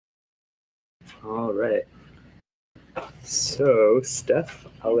All right. So, Steph,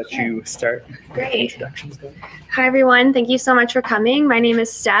 I'll let you start. Great. Introductions going. Hi, everyone. Thank you so much for coming. My name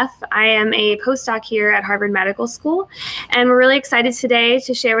is Steph. I am a postdoc here at Harvard Medical School, and we're really excited today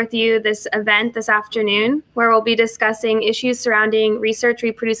to share with you this event this afternoon, where we'll be discussing issues surrounding research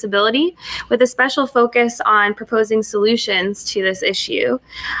reproducibility with a special focus on proposing solutions to this issue.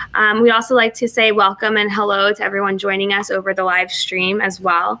 We'd also like to say welcome and hello to everyone joining us over the live stream as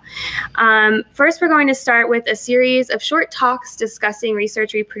well. First, we're going to start with a series of short talks discussing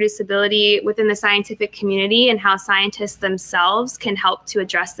research reproducibility within the scientific community and how scientists themselves can help to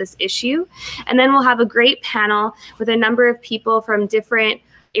address this issue. And then we'll have a great panel with a number of people from different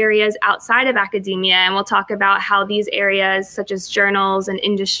areas outside of academia, and we'll talk about how these areas, such as journals and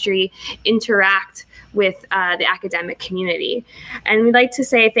industry, interact with the academic community. And we'd like to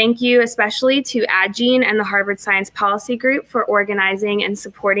say thank you especially to Adgene and the Harvard Science Policy Group for organizing and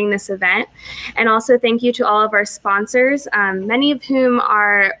supporting this event. And also thank you to all of our sponsors, many of whom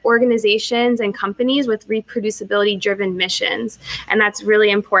are organizations and companies with reproducibility-driven missions. And that's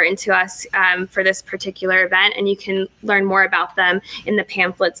really important to us for this particular event. And you can learn more about them in the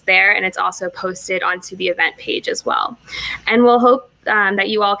pamphlets there, and it's also posted onto the event page as well. And we'll hope that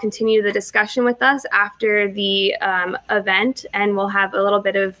you all continue the discussion with us after the event, and we'll have a little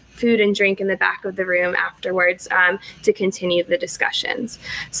bit of food and drink in the back of the room afterwards to continue the discussions.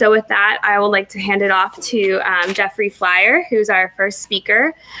 So with that, I would like to hand it off to Jeffrey Flyer, who's our first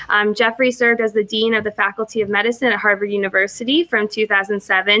speaker. Jeffrey served as the Dean of the Faculty of Medicine at Harvard University from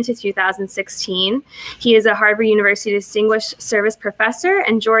 2007 to 2016. He is a Harvard University Distinguished Service Professor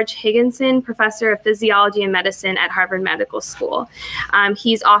and George Higginson Professor of Physiology and Medicine at Harvard Medical School.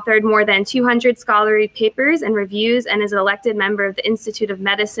 He's authored more than 200 scholarly papers and reviews and is an elected member of the Institute of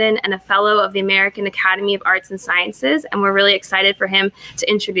Medicine and a fellow of the American Academy of Arts and Sciences. And we're really excited for him to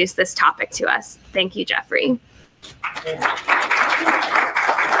introduce this topic to us. Thank you, Jeffrey.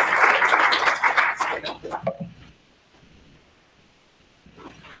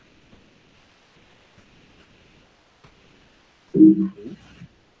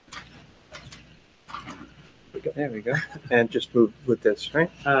 There we go. And just move with this, right?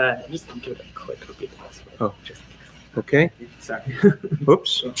 Just give it a click would be the best way. Oh, okay. Sorry.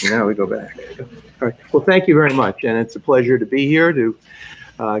 Oops. Now we go back. All right. Well, thank you very much. And it's a pleasure to be here to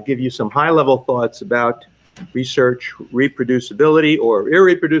give you some high-level thoughts about research reproducibility or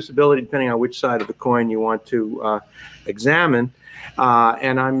irreproducibility, depending on which side of the coin you want to examine.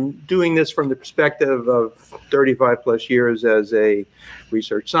 And I'm doing this from the perspective of 35 plus years as a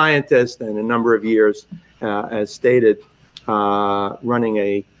research scientist and a number of years, as stated, running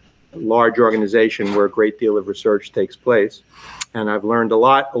a large organization where a great deal of research takes place. And I've learned a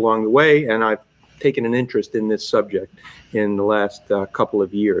lot along the way, and I've taken an interest in this subject in the last couple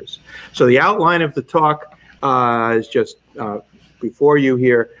of years. So the outline of the talk is just before you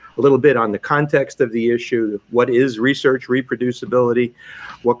here, a little bit on the context of the issue. What is research reproducibility?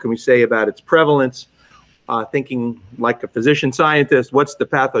 What can we say about its prevalence? Thinking like a physician scientist, what's the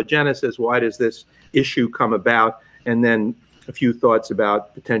pathogenesis? Why does this issue come about? And then a few thoughts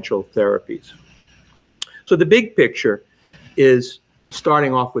about potential therapies. So the big picture is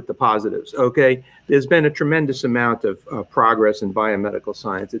starting off with the positives, okay? There's been a tremendous amount of progress in biomedical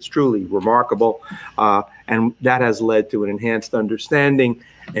science. It's truly remarkable, and that has led to an enhanced understanding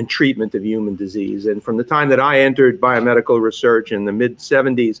and treatment of human disease. And from the time that I entered biomedical research in the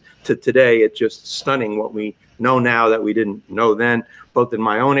mid-70s to today, it's just stunning what we know now that we didn't know then, both in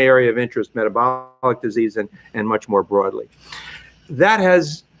my own area of interest, metabolic disease, and much more broadly. That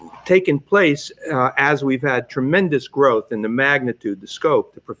has taken place as we've had tremendous growth in the magnitude, the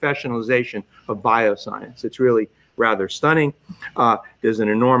scope, the professionalization of bioscience. It's really rather stunning. There's an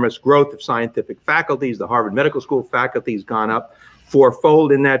enormous growth of scientific faculties. The Harvard Medical School faculty has gone up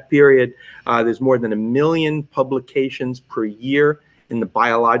fourfold in that period. There's more than 1 million publications per year in the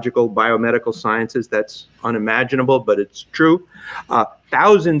biomedical sciences. That's unimaginable, but it's true.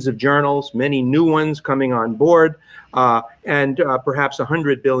 Thousands of journals, many new ones coming on board, and perhaps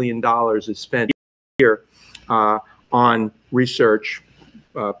 $100 billion is spent here on research,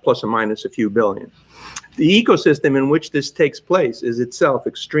 plus or minus a few billion. The ecosystem in which this takes place is itself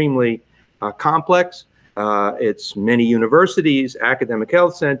extremely complex. It's many universities, academic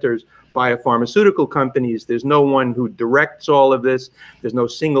health centers, biopharmaceutical companies. There's no one who directs all of this. There's no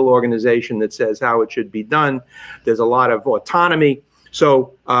single organization that says how it should be done. There's a lot of autonomy.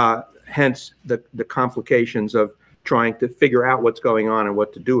 So hence the complications of trying to figure out what's going on and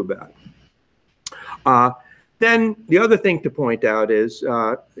what to do about it. Then the other thing to point out is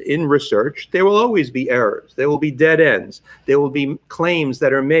in research, there will always be errors. There will be dead ends. There will be claims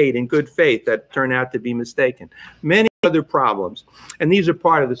that are made in good faith that turn out to be mistaken. Many other problems. And these are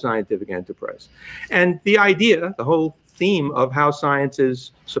part of the scientific enterprise. And the idea, the whole theme of how science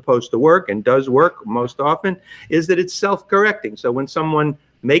is supposed to work and does work most often is that it's self-correcting. So when someone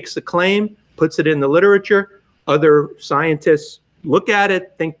makes a claim, puts it in the literature, other scientists look at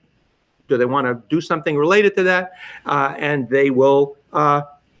it, think, do they want to do something related to that? And they will,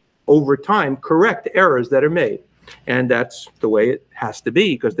 over time, correct errors that are made. And that's the way it has to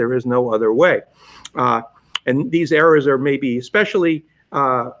be, because there is no other way. And these errors are maybe especially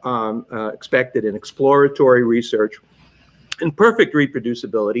expected in exploratory research. And perfect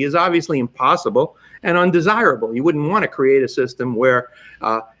reproducibility is obviously impossible and undesirable. You wouldn't want to create a system where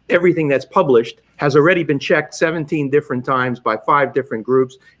everything that's published has already been checked 17 different times by 5 different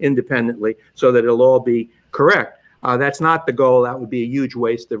groups independently so that it'll all be correct. That's not the goal. That would be a huge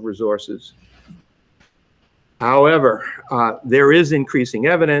waste of resources. However, there is increasing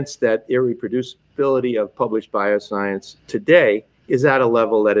evidence that irreproducibility of published bioscience today is at a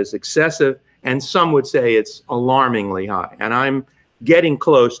level that is excessive, and some would say it's alarmingly high. And I'm getting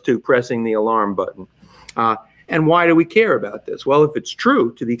close to pressing the alarm button. And why do we care about this? Well, if it's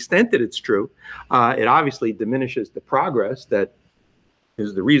true, to the extent that it's true, it obviously diminishes the progress that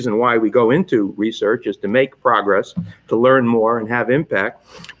is the reason why we go into research, is to make progress, to learn more and have impact.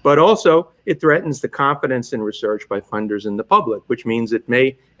 But also, it threatens the confidence in research by funders and the public, which means it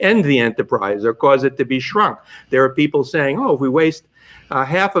may end the enterprise or cause it to be shrunk. There are people saying, oh, if we waste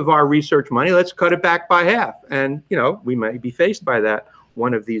half of our research money, let's cut it back by half. And, you know, we may be faced by that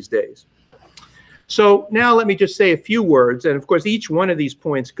one of these days. So now let me just say a few words. And of course, each one of these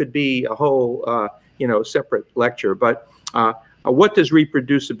points could be a whole, separate lecture. But what does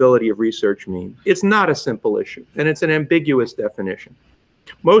reproducibility of research mean? It's not a simple issue, and it's an ambiguous definition.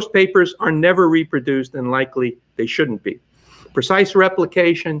 Most papers are never reproduced, and likely they shouldn't be. Precise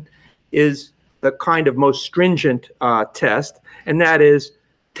replication is the kind of most stringent test, and that is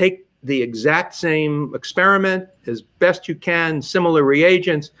take the exact same experiment as best you can, similar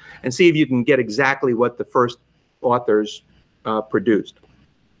reagents, and see if you can get exactly what the first authors produced.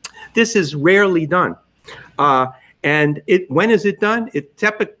 This is rarely done. And when is it done? It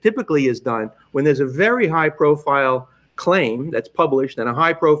typically is done when there's a very high-profile claim that's published in a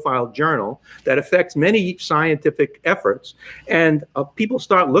high-profile journal that affects many scientific efforts, and people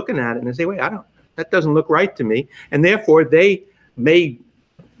start looking at it and they say, wait, that doesn't look right to me, and therefore they may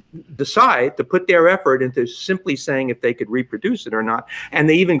decide to put their effort into simply saying if they could reproduce it or not. And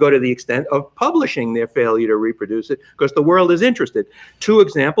they even go to the extent of publishing their failure to reproduce it because the world is interested. 2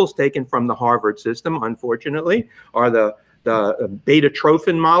 examples taken from the Harvard system, unfortunately, are the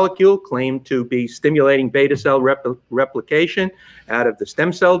beta-trophin molecule claimed to be stimulating beta cell replication out of the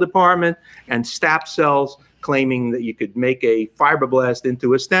stem cell department, and STAP cells claiming that you could make a fibroblast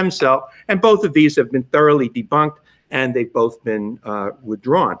into a stem cell. And both of these have been thoroughly debunked, and they've both been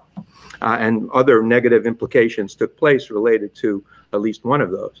withdrawn. And other negative implications took place related to at least one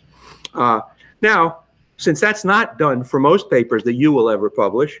of those. Now, since that's not done for most papers that you will ever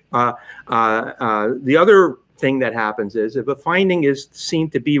publish, the other thing that happens is if a finding is seen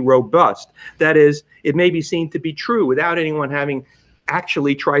to be robust, that is, it may be seen to be true without anyone having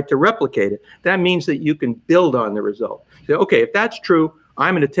actually tried to replicate it, that means that you can build on the result. So, okay, if that's true,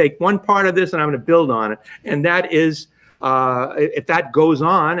 I'm going to take one part of this and I'm going to build on it. And that is, if that goes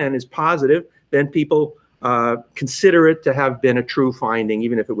on and is positive, then people consider it to have been a true finding,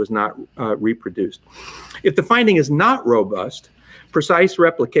 even if it was not reproduced. If the finding is not robust, precise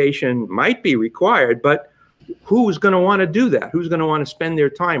replication might be required, but who's going to want to do that? Who's going to want to spend their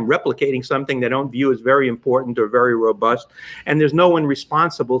time replicating something they don't view as very important or very robust? And there's no one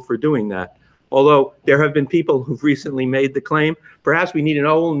responsible for doing that. Although there have been people who've recently made the claim, perhaps we need an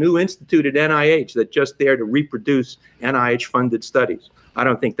whole new institute at NIH that's just there to reproduce NIH-funded studies. I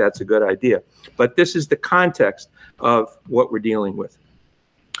don't think that's a good idea. But this is the context of what we're dealing with.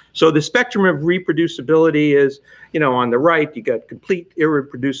 So the spectrum of reproducibility is, on the right, you got complete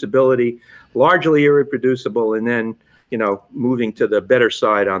irreproducibility, largely irreproducible, and then, moving to the better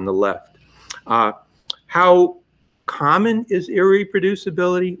side on the left. How common is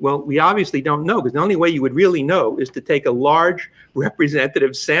irreproducibility? Well, we obviously don't know, because the only way you would really know is to take a large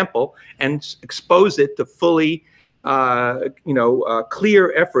representative sample and expose it to fully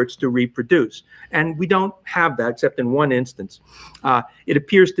clear efforts to reproduce. And we don't have that except in one instance. It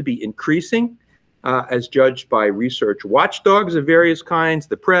appears to be increasing. as judged by research watchdogs of various kinds,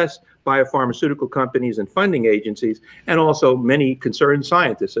 the press, biopharmaceutical companies and funding agencies, and also many concerned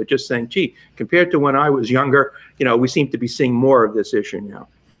scientists are just saying, gee, compared to when I was younger, we seem to be seeing more of this issue now.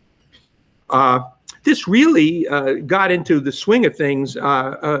 This really got into the swing of things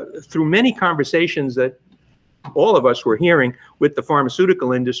through many conversations that all of us were hearing with the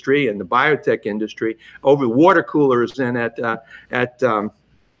pharmaceutical industry and the biotech industry over water coolers and at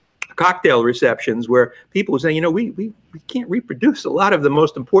cocktail receptions, where people were saying, we can't reproduce a lot of the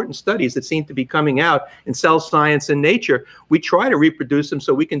most important studies that seem to be coming out in Cell Science and Nature. We try to reproduce them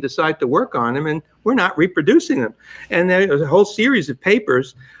so we can decide to work on them, and we're not reproducing them. And there's a whole series of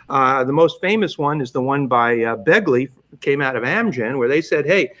papers. The most famous one is the one by Begley, came out of Amgen, where they said,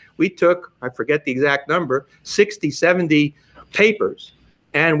 hey, we took, I forget the exact number, 60, 70 papers,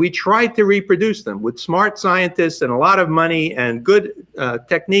 and we tried to reproduce them with smart scientists and a lot of money and good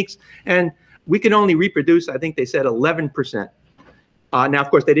techniques. And we could only reproduce, I think they said, 11%. Now, of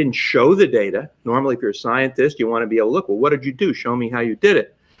course, they didn't show the data. Normally, if you're a scientist, you want to be able to look, well, what did you do? Show me how you did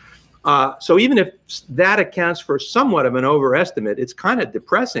it. So even if that accounts for somewhat of an overestimate, it's kind of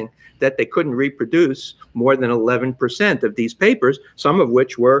depressing that they couldn't reproduce more than 11% of these papers, some of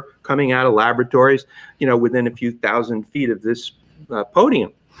which were coming out of laboratories, within a few thousand feet of this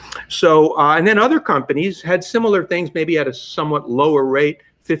podium. So, and then other companies had similar things, maybe at a somewhat lower rate,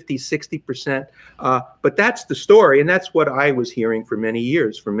 50, 60%. But that's the story, and that's what I was hearing for many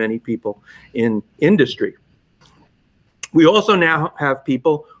years from many people in industry. We also now have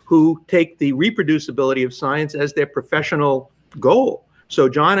people who take the reproducibility of science as their professional goal. So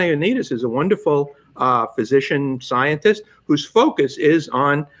John Ioannidis is a wonderful physician scientist whose focus is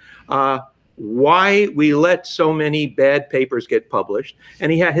on why we let so many bad papers get published.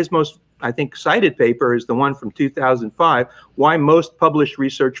 And he had his most, I think, cited paper is the one from 2005, Why Most Published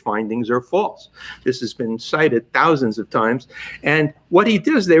Research Findings Are False. This has been cited thousands of times. And what he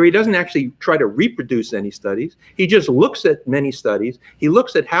does there, he doesn't actually try to reproduce any studies. He just looks at many studies. He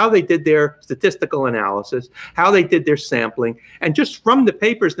looks at how they did their statistical analysis, how they did their sampling, and just from the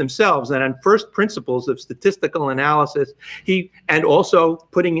papers themselves and on first principles of statistical analysis, and also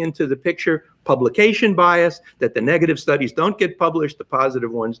putting into the picture publication bias, that the negative studies don't get published, the positive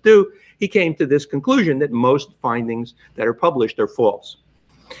ones do, he came to this conclusion that most findings that are published are false.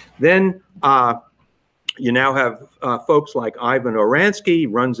 Then you now have folks like Ivan Oransky. He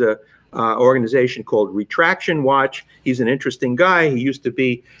runs a organization called Retraction Watch. He's an interesting guy. He used to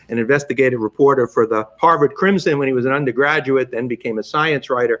be an investigative reporter for the Harvard Crimson when he was an undergraduate, then became a science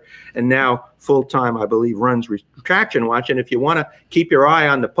writer, and now full-time, I believe, runs Retraction Watch. And if you want to keep your eye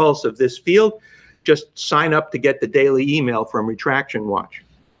on the pulse of this field, just sign up to get the daily email from Retraction Watch.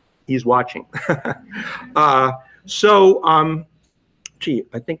 He's watching. Gee,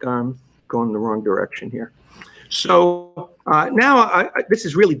 I think I'm going the wrong direction here. So now this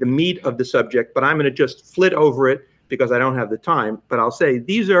is really the meat of the subject, but I'm going to just flit over it because I don't have the time. But I'll say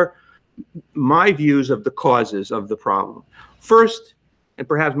these are my views of the causes of the problem. First, and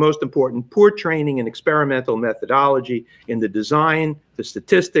perhaps most important, poor training and experimental methodology in the design, the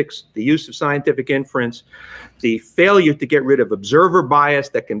statistics, the use of scientific inference, the failure to get rid of observer bias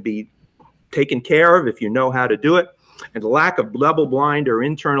that can be taken care of if you know how to do it, and the lack of double-blind or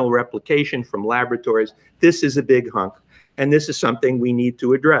internal replication from laboratories. This is a big hunk, and this is something we need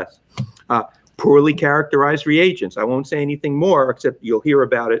to address. Poorly characterized reagents. I won't say anything more, except you'll hear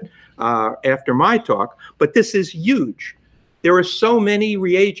about it after my talk, but this is huge. There are so many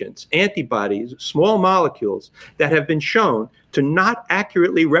reagents, antibodies, small molecules that have been shown to not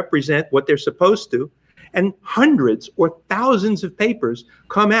accurately represent what they're supposed to, and hundreds or thousands of papers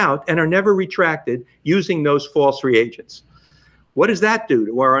come out and are never retracted using those false reagents. What does that do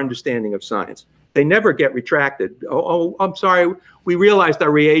to our understanding of science? They never get retracted. Oh, I'm sorry, we realized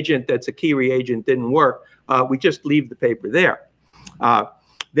our reagent that's a key reagent didn't work. We just leave the paper there.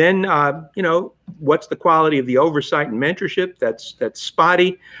 Then, what's the quality of the oversight and mentorship? That's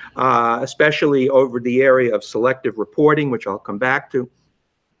spotty, especially over the area of selective reporting, which I'll come back to.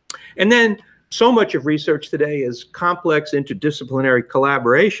 And then so much of research today is complex interdisciplinary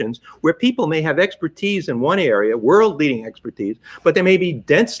collaborations where people may have expertise in one area, world-leading expertise, but they may be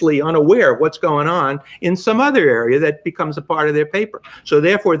densely unaware of what's going on in some other area that becomes a part of their paper. So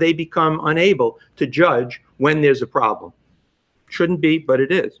therefore, they become unable to judge when there's a problem. Shouldn't be, but it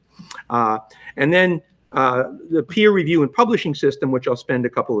is. And then the peer review and publishing system, which I'll spend a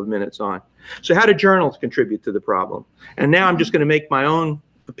couple of minutes on. So how do journals contribute to the problem? And now I'm just going to make my own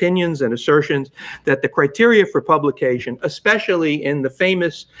opinions and assertions that the criteria for publication, especially in the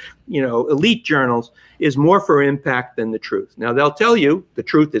famous, elite journals, is more for impact than the truth. Now, they'll tell you the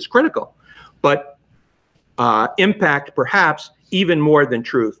truth is critical, but impact perhaps even more than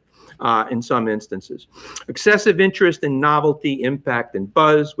truth in some instances. Excessive interest in novelty, impact, and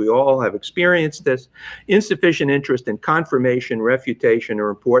buzz. We all have experienced this. Insufficient interest in confirmation, refutation, or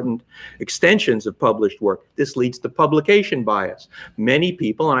important extensions of published work. This leads to publication bias. Many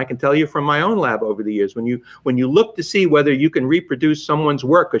people, and I can tell you from my own lab over the years, when you look to see whether you can reproduce someone's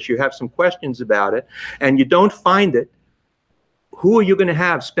work because you have some questions about it and you don't find it, who are you going to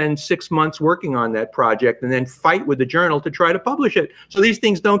have spend 6 months working on that project and then fight with the journal to try to publish it? So these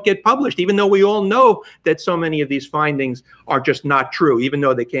things don't get published, even though we all know that so many of these findings are just not true, even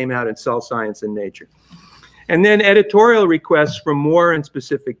though they came out in Cell Science and Nature. And then editorial requests for more and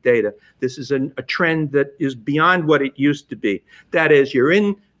specific data. This is a trend that is beyond what it used to be. That is, you're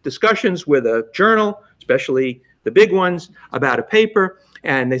in discussions with a journal, especially the big ones, about a paper,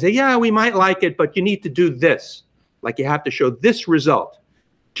 and they say, yeah, we might like it, but you need to do this. Like you have to show this result.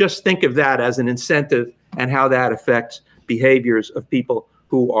 Just think of that as an incentive and how that affects behaviors of people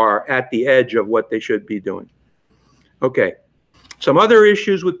who are at the edge of what they should be doing. Okay, some other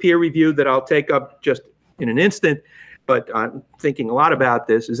issues with peer review that I'll take up just in an instant, but I'm thinking a lot about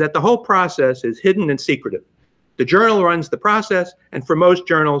this, is that the whole process is hidden and secretive. The journal runs the process, and for most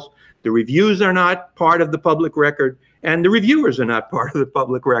journals, the reviews are not part of the public record, and the reviewers are not part of the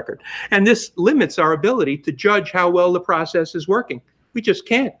public record. And this limits our ability to judge how well the process is working. We just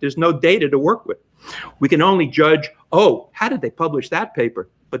can't. There's no data to work with. We can only judge, oh, how did they publish that paper?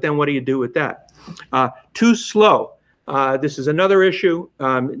 But then what do you do with that? Too slow. This is another issue.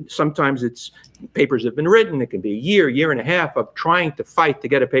 Sometimes papers have been written. It can be a year, year and a half of trying to fight to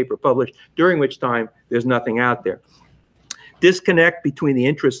get a paper published, during which time there's nothing out there. Disconnect between the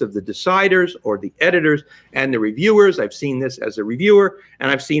interests of the deciders or the editors and the reviewers. I've seen this as a reviewer, and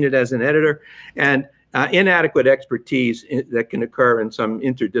I've seen it as an editor, and inadequate expertise that can occur in some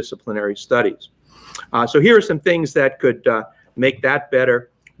interdisciplinary studies. So here are some things that could make that better.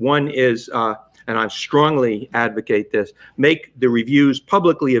 One is, and I strongly advocate this, make the reviews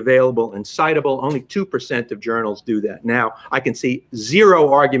publicly available and citable. Only 2% of journals do that. Now, I can see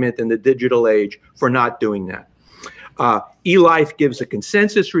zero argument in the digital age for not doing that. eLife gives a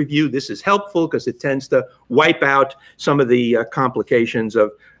consensus review. This is helpful because it tends to wipe out some of the complications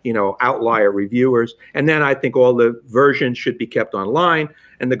of, outlier reviewers. And then I think all the versions should be kept online,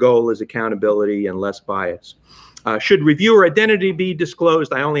 and the goal is accountability and less bias. Should reviewer identity be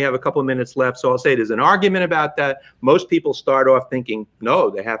disclosed? I only have a couple of minutes left, so I'll say there's an argument about that. Most people start off thinking,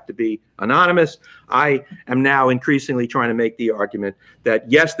 no, they have to be anonymous. I am now increasingly trying to make the argument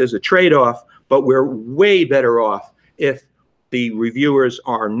that, yes, there's a trade-off, but we're way better off if the reviewers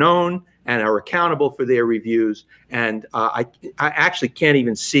are known and are accountable for their reviews. And I actually can't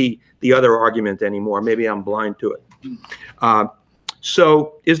even see the other argument anymore. Maybe I'm blind to it.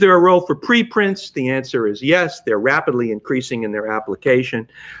 So is there a role for preprints? The answer is yes. They're rapidly increasing in their application.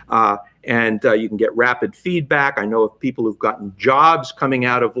 And you can get rapid feedback. I know of people who've gotten jobs coming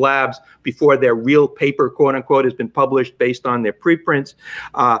out of labs before their real paper, quote unquote, has been published based on their preprints.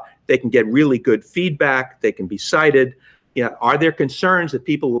 They can get really good feedback. They can be cited. Are there concerns that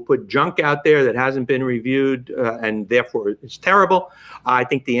people will put junk out there that hasn't been reviewed and therefore it's terrible? I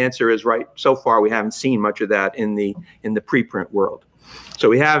think the answer is right. So far, we haven't seen much of that in the preprint world. So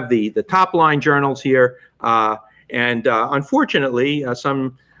we have the top line journals here, and unfortunately,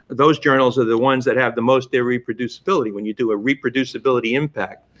 those journals are the ones that have the most irreproducibility. When you do a reproducibility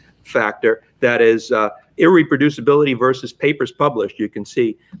impact factor, that is irreproducibility versus papers published, you can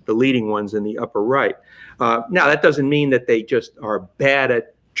see the leading ones in the upper right. Now, that doesn't mean that they just are bad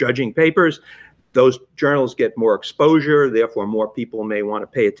at judging papers. Those journals get more exposure, therefore more people may want to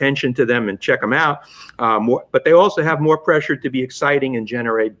pay attention to them and check them out. But they also have more pressure to be exciting and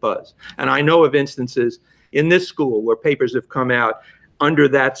generate buzz. And I know of instances in this school where papers have come out under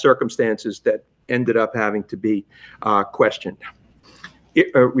that circumstances that ended up having to be questioned.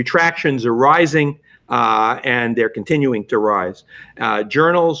 Retractions are rising, and they're continuing to rise.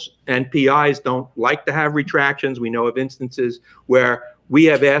 Journals and PIs don't like to have retractions. We know of instances where we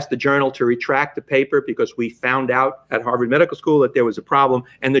have asked the journal to retract the paper because we found out at Harvard Medical School that there was a problem,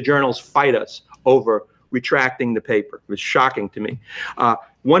 and the journals fight us over retracting the paper. It was shocking to me.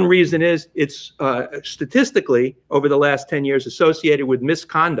 One reason is it's statistically, over the last 10 years, associated with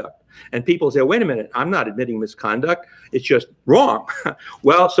misconduct. And people say, wait a minute, I'm not admitting misconduct. It's just wrong.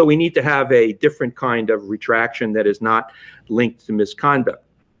 Well, so we need to have a different kind of retraction that is not linked to misconduct.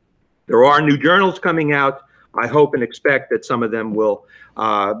 There are new journals coming out. I hope and expect that some of them will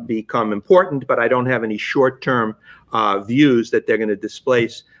become important, but I don't have any short-term views that they're going to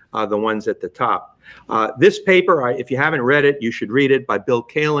displace the ones at the top. This paper, if you haven't read it, you should read it, by Bill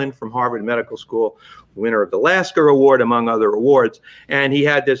Kalin from Harvard Medical School, winner of the Lasker Award, among other awards. And he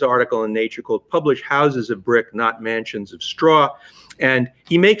had this article in Nature called "Publish Houses of Brick, Not Mansions of Straw." And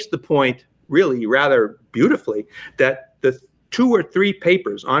he makes the point, really rather beautifully, that the 2 or 3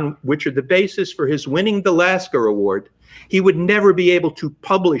 papers on which are the basis for his winning the Lasker Award, he would never be able to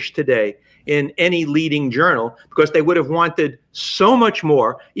publish today in any leading journal, because they would have wanted so much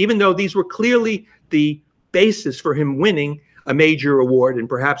more, even though these were clearly the basis for him winning a major award and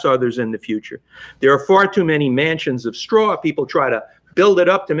perhaps others in the future. There are far too many mansions of straw. People try to build it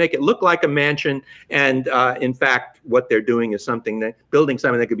up to make it look like a mansion, and in fact, what they're doing is building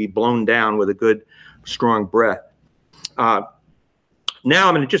something that could be blown down with a good, strong breath. Now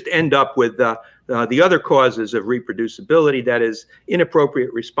I'm going to just end up with the other causes of reproducibility, that is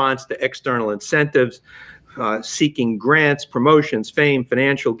inappropriate response to external incentives, seeking grants, promotions, fame,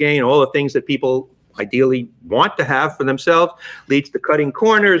 financial gain, all the things that people ideally want to have for themselves, leads to cutting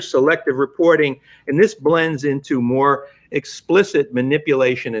corners, selective reporting, and this blends into more explicit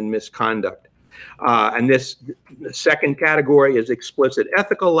manipulation and misconduct. And this second category is explicit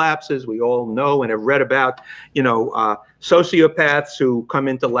ethical lapses. We all know and have read about, sociopaths who come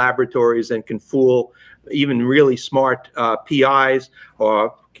into laboratories and can fool even really smart PIs,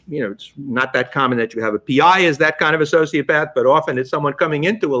 or, it's not that common that you have a PI as that kind of a sociopath, but often it's someone coming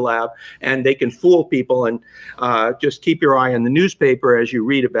into a lab and they can fool people. And just keep your eye on the newspaper as you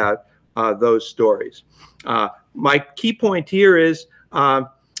read about those stories. My key point here is,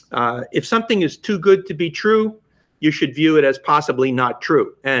 if something is too good to be true, you should view it as possibly not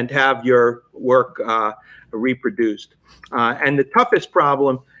true and have your work reproduced. And the toughest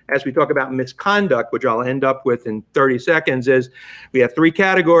problem, as we talk about misconduct, which I'll end up with in 30 seconds, is we have 3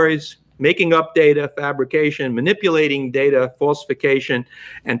 categories: making up data, fabrication, manipulating data, falsification,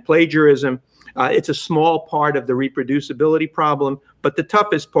 and plagiarism. It's a small part of the reproducibility problem, but the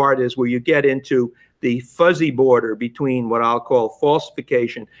toughest part is where you get into the fuzzy border between what I'll call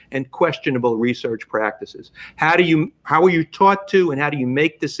falsification and questionable research practices. How are you taught to, and how do you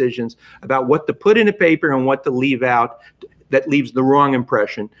make decisions about what to put in a paper and what to leave out that leaves the wrong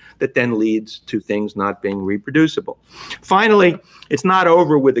impression, that then leads to things not being reproducible? Finally, it's not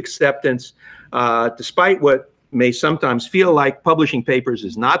over with acceptance. Despite what may sometimes feel like, publishing papers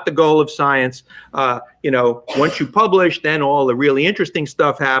is not the goal of science. Once you publish, then all the really interesting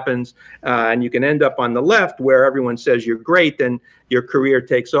stuff happens, and you can end up on the left where everyone says you're great, then your career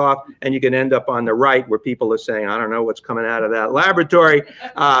takes off, and you can end up on the right where people are saying, I don't know what's coming out of that laboratory,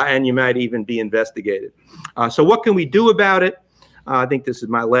 and you might even be investigated. So what can we do about it? I think this is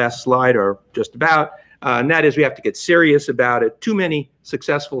my last slide, or just about, and that is we have to get serious about it. Too many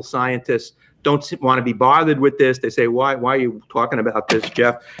successful scientists don't want to be bothered with this. They say, why are you talking about this,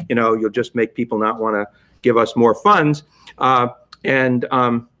 Jeff? You'll just make people not want to give us more funds. Oops,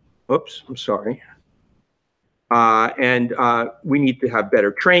 I'm sorry. We need to have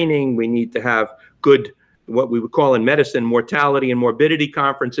better training. We need to have good, what we would call in medicine, mortality and morbidity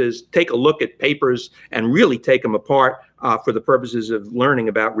conferences. Take a look at papers and really take them apart for the purposes of learning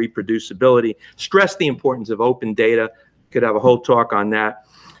about reproducibility. Stress the importance of open data. Could have a whole talk on that.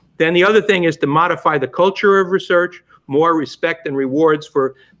 Then the other thing is to modify the culture of research, more respect and rewards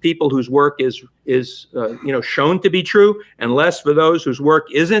for people whose work is shown to be true, and less for those whose work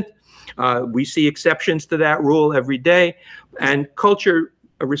isn't. We see exceptions to that rule every day, and culture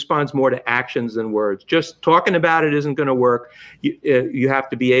responds more to actions than words. Just talking about it isn't going to work. You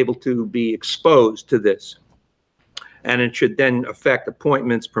have to be able to be exposed to this, and it should then affect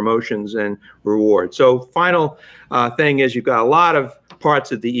appointments, promotions, and rewards. So final thing is, you've got a lot of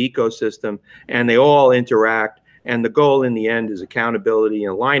parts of the ecosystem, and they all interact, and the goal in the end is accountability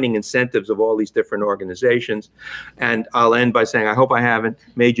and aligning incentives of all these different organizations. And I'll end by saying, I hope I haven't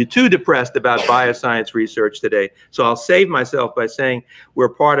made you too depressed about bioscience research today. So I'll save myself by saying we're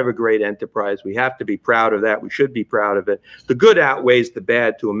part of a great enterprise. We have to be proud of that. We should be proud of it. The good outweighs the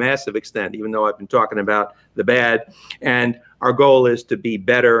bad to a massive extent, even though I've been talking about the bad. And our goal is to be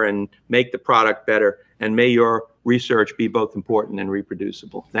better and make the product better. And may your research be both important and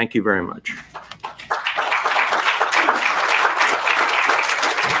reproducible. Thank you very much.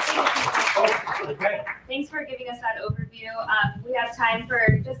 Okay. Thanks for giving us that overview. We have time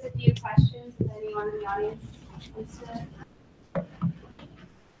for just a few questions if anyone in the audience wants to.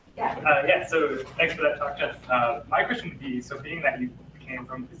 Yeah, so thanks for that talk, Jeff. My question would be, so being that you came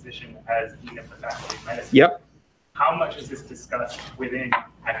from a position as Dean of the Faculty of Medicine, yep, how much is this discussed within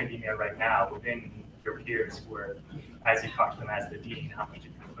academia right now, within your peers, where as you talk to them as the Dean, how much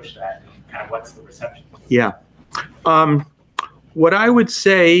you can push that, and kind of what's the reception? Yeah. what I would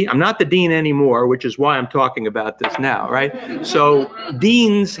say, I'm not the dean anymore, which is why I'm talking about this now, right? So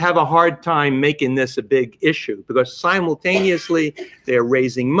deans have a hard time making this a big issue because simultaneously they're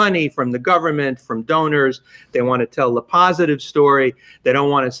raising money from the government, from donors. They want to tell the positive story. They don't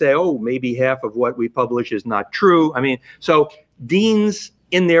want to say, oh, maybe half of what we publish is not true. I mean, so deans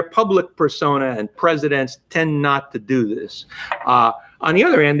in their public persona and presidents tend not to do this. On the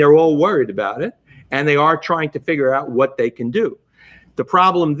other hand, they're all worried about it, and they are trying to figure out what they can do. The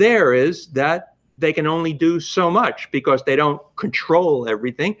problem there is that they can only do so much because they don't control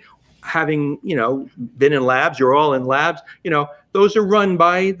everything. Having, been in labs, you're all in labs, those are run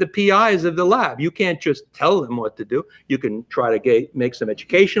by the PIs of the lab. You can't just tell them what to do. You can try to make some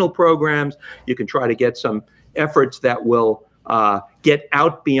educational programs. You can try to get some efforts that will get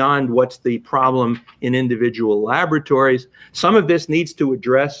out beyond what's the problem in individual laboratories. Some of this needs to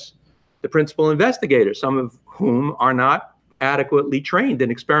address the principal investigators, some of whom are not adequately trained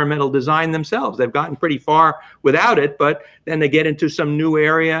in experimental design themselves. They've gotten pretty far without it, but then they get into some new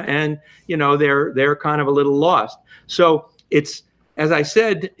area and, they're kind of a little lost. So it's, as I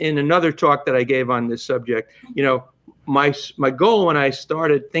said in another talk that I gave on this subject, my goal when I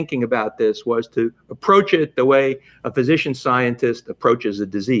started thinking about this was to approach it the way a physician scientist approaches a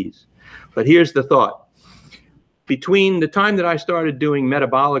disease. But here's the thought. Between the time that I started doing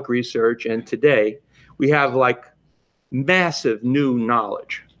metabolic research and today, we have like massive new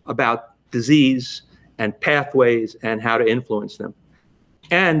knowledge about disease and pathways and how to influence them.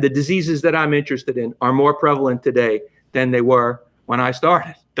 And the diseases that I'm interested in are more prevalent today than they were when I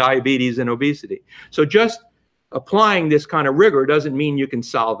started, diabetes and obesity. So just applying this kind of rigor doesn't mean you can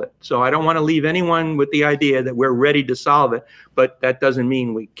solve it. So I don't want to leave anyone with the idea that we're ready to solve it, but that doesn't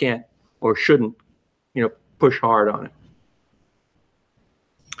mean we can't or shouldn't, push hard on it.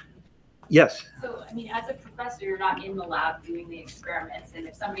 Yes? So, I mean, as a professor, you're not in the lab doing the experiments, and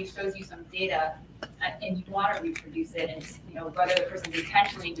if somebody shows you some data and you want to reproduce it, and whether the person's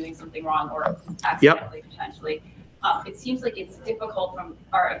intentionally doing something wrong or accidentally, potentially, it seems like it's difficult from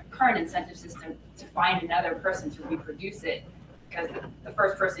our current incentive system to find another person to reproduce it because the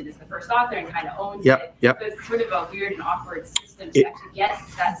first person is the first author and kind of owns it. So it's sort of a weird and awkward system to actually get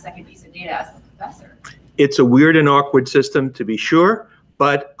that second piece of data as a professor. It's a weird and awkward system, to be sure,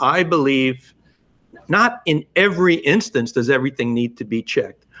 but I believe not in every instance does everything need to be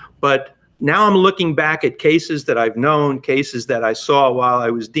checked. But now I'm looking back at cases that I've known, cases that I saw while I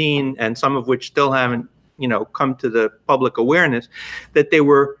was dean, and some of which still haven't, come to the public awareness, that there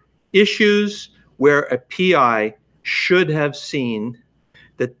were issues where a PI should have seen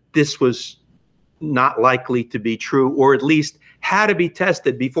that this was not likely to be true, or at least had to be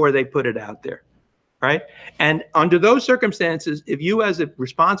tested before they put it out there. Right? And under those circumstances, if you as a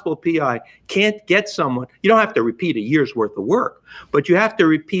responsible PI can't get someone, you don't have to repeat a year's worth of work, but you have to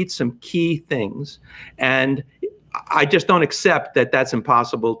repeat some key things. And I just don't accept that that's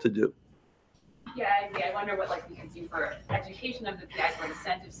impossible to do. Yeah, I wonder what we can do for education of the PIs or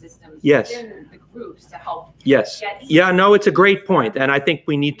incentive systems within the groups to help. Yes. Yeah, no, it's a great point. And I think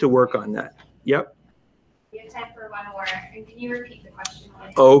we need to work on that. Yep. We have time for one more. And can you repeat the question?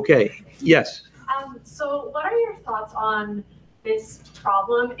 Okay. Yes. So what are your thoughts on this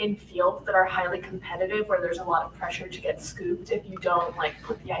problem in fields that are highly competitive, where there's a lot of pressure to get scooped if you don't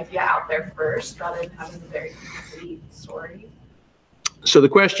put the idea out there first, rather than having a very complete story? So the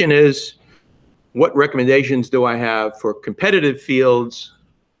question is, what recommendations do I have for competitive fields?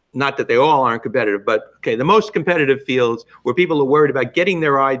 Not that they all aren't competitive, but okay, the most competitive fields where people are worried about getting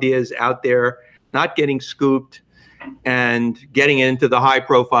their ideas out there, not getting scooped, and getting into the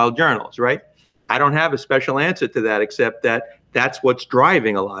high-profile journals, right? I don't have a special answer to that, except that that's what's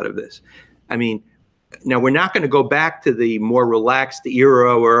driving a lot of this. I mean, now we're not going to go back to the more relaxed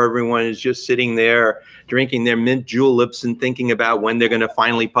era where everyone is just sitting there drinking their mint juleps and thinking about when they're going to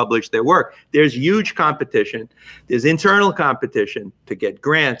finally publish their work. There's huge competition. There's internal competition to get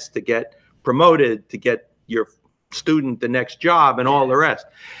grants, to get promoted, to get your student the next job and all the rest.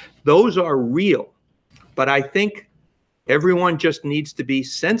 Those are real. But I think everyone just needs to be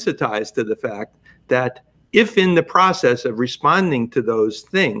sensitized to the fact that if in the process of responding to those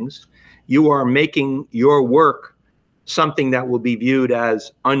things, you are making your work something that will be viewed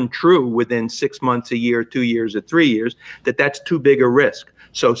as untrue within 6 months, a year, 2 years, or 3 years, that's too big a risk.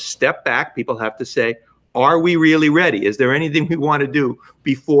 So step back. People have to say, are we really ready? Is there anything we want to do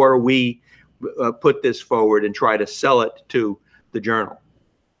before we put this forward and try to sell it to the journal?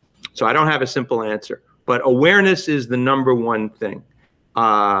 So I don't have a simple answer, but awareness is the number one thing.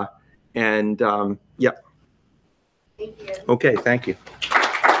 Yeah. Thank you. Okay, thank you.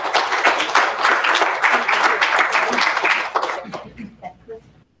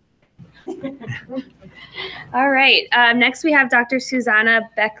 All right. Next, we have Dr. Susanna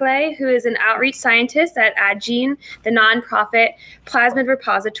Beckley, who is an outreach scientist at AdGene, the nonprofit plasmid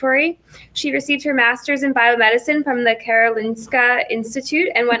repository. She received her master's in biomedicine from the Karolinska Institute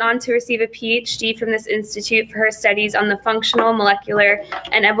and went on to receive a PhD from this institute for her studies on the functional, molecular,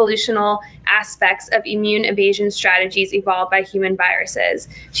 and evolutional aspects of immune evasion strategies evolved by human viruses.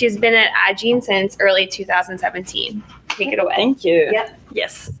 She has been at AdGene since early 2017. Take it away. Thank you. Yep.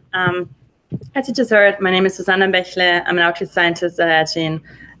 Yes. As you just heard, my name is Susanna Bechle. I'm an outreach scientist at AdGene,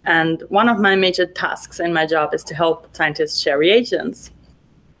 and one of my major tasks in my job is to help scientists share reagents.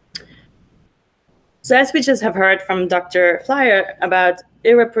 So as we just have heard from Dr. Flyer about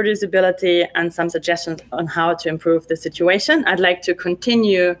irreproducibility and some suggestions on how to improve the situation, I'd like to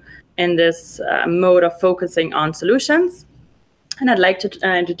continue in this mode of focusing on solutions. And I'd like to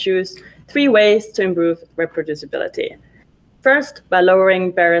introduce 3 ways to improve reproducibility. First, by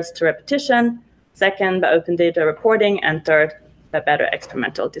lowering barriers to repetition. Second, by open data reporting. And third, by better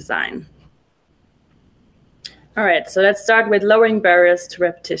experimental design. All right, so let's start with lowering barriers to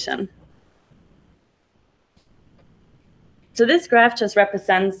repetition. So this graph just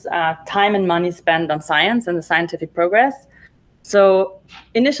represents time and money spent on science and the scientific progress. So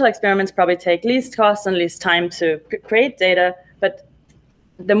initial experiments probably take least cost and least time to create data, but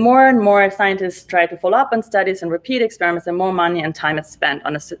the more and more scientists try to follow up on studies and repeat experiments, the more money and time is spent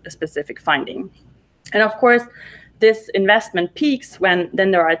on a specific finding. And of course, this investment peaks when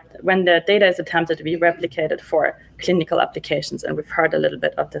the data is attempted to be replicated for clinical applications, and we've heard a little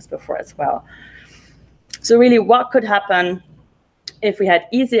bit of this before as well. So really, what could happen if we had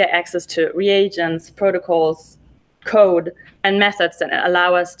easier access to reagents, protocols, code, and methods that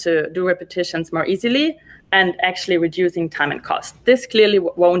allow us to do repetitions more easily and actually reducing time and cost? This clearly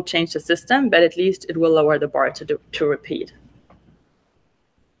won't change the system, but at least it will lower the bar to repeat.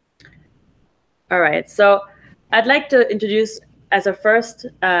 All right, so I'd like to introduce as a first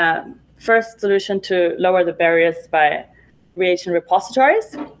solution to lower the barriers by reagent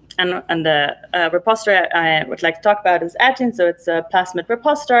repositories. And the repository I would like to talk about is AdGene. So it's a plasmid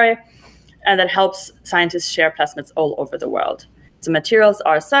repository, and that helps scientists share plasmids all over the world. So materials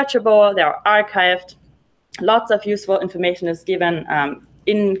are searchable, they are archived. Lots of useful information is given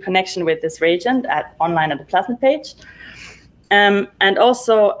in connection with this reagent online at the plasmid page. And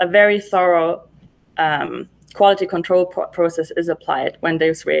also a very thorough quality control process is applied when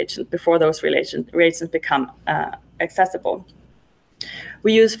those reagents, before those reagents become accessible.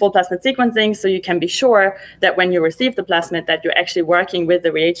 We use full plasmid sequencing, so you can be sure that when you receive the plasmid that you're actually working with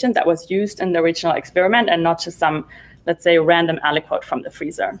the reagent that was used in the original experiment and not just some, let's say, random aliquot from the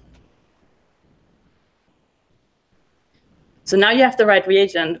freezer. So now you have the right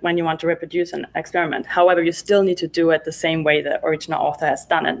reagent when you want to reproduce an experiment. However, you still need to do it the same way the original author has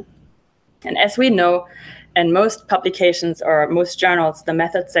done it. And as we know, in most publications or most journals, the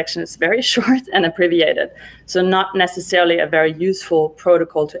method section is very short and abbreviated, so not necessarily a very useful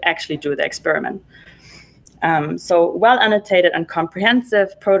protocol to actually do the experiment. So well-annotated and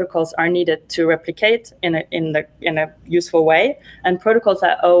comprehensive protocols are needed to replicate in a useful way, and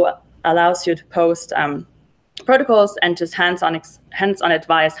protocols.io allows you to post protocols and just hands-on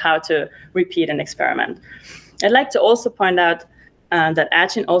advice how to repeat an experiment. I'd like to also point out that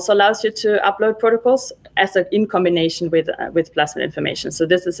AdGene also allows you to upload protocols in combination with plasmid information. So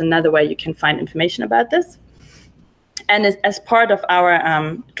this is another way you can find information about this. And as part of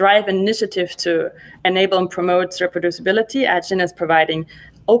our drive initiative to enable and promote reproducibility, AdGene is providing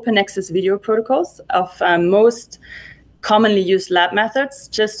open access video protocols of most commonly used lab methods,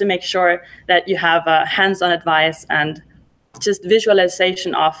 just to make sure that you have hands-on advice and just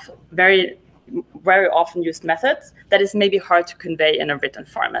visualization of very often used methods that is maybe hard to convey in a written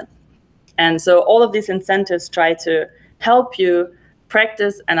format. And so all of these incentives try to help you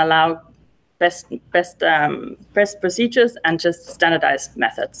practice and allow best procedures and just standardized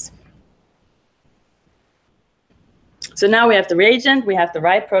methods. So now we have the reagent, we have the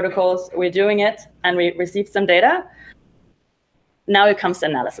right protocols, we're doing it, and we received some data. Now it comes the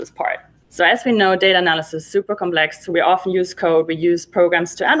analysis part. So as we know, data analysis is super complex. We often use code, we use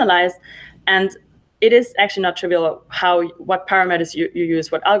programs to analyze, and it is actually not trivial what parameters you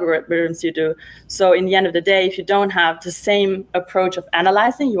use, what algorithms you do. So in the end of the day, if you don't have the same approach of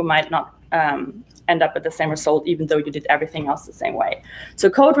analyzing, you might not end up with the same result, even though you did everything else the same way.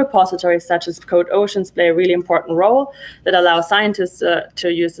 So code repositories such as Code Oceans play a really important role that allow scientists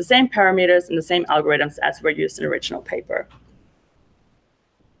to use the same parameters and the same algorithms as were used in the original paper.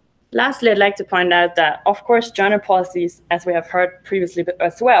 Lastly, I'd like to point out that, of course, journal policies, as we have heard previously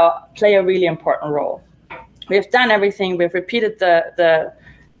as well, play a really important role. We've done everything. We've repeated the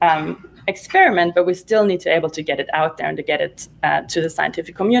experiment, but we still need to be able to get it out there and to get it to the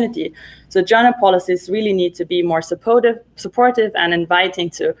scientific community. So journal policies really need to be more supportive and inviting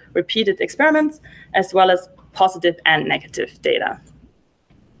to repeated experiments, as well as positive and negative data.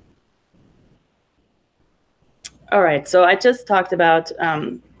 All right, so I just talked about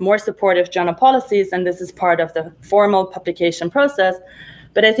more supportive journal policies, and this is part of the formal publication process.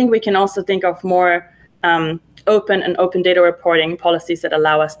 But I think we can also think of more open data reporting policies that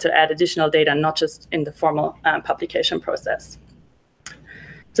allow us to add additional data, not just in the formal publication process.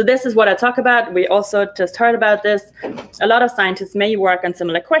 So this is what I talk about. We also just heard about this. A lot of scientists may work on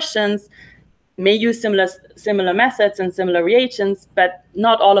similar questions, may use similar methods and similar reagents, but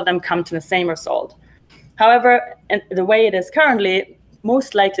not all of them come to the same result. However, the way it is currently,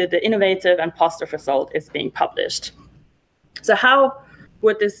 most likely the innovative and positive result is being published. So how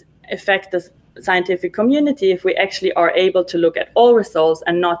would this affect the scientific community if we actually are able to look at all results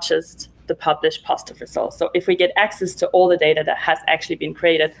and not just the published positive results? So if we get access to all the data that has actually been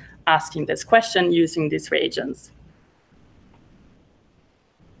created asking this question using these reagents.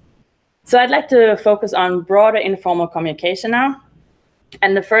 So I'd like to focus on broader informal communication now.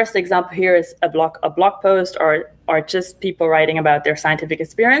 And the first example here is a blog post or just people writing about their scientific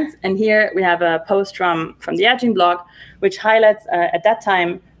experience. And here we have a post from the Aging blog, which highlights at that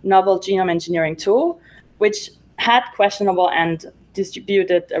time novel genome engineering tool, which had questionable and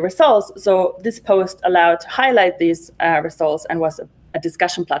distributed results. So this post allowed to highlight these results and was a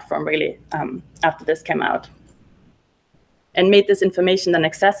discussion platform really after this came out, and made this information then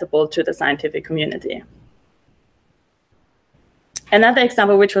accessible to the scientific community. Another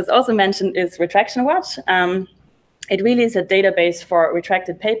example, which was also mentioned, is Retraction Watch. It really is a database for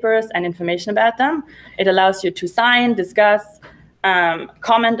retracted papers and information about them. It allows you to sign, discuss,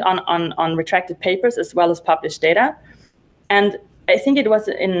 comment on retracted papers as well as published data. And I think it was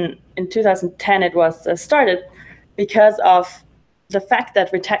in 2010 it was started because of the fact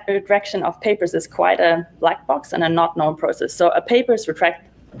that retraction of papers is quite a black box and a not known process. So a paper is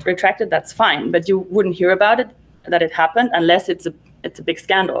retracted, that's fine, but you wouldn't hear about it, that it happened, unless it's a big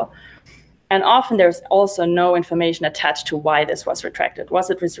scandal. And often there's also no information attached to why this was retracted. Was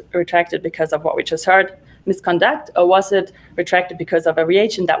it retracted because of what we just heard, misconduct, or was it retracted because of a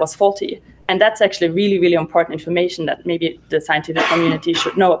reagent that was faulty? And that's actually really, really important information that maybe the scientific community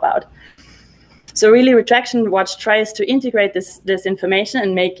should know about. So really, Retraction Watch tries to integrate this information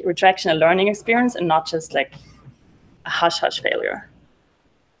and make retraction a learning experience and not just like a hush-hush failure.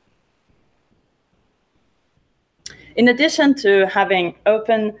 In addition to having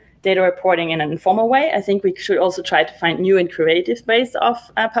open data reporting in an informal way, I think we should also try to find new and creative ways of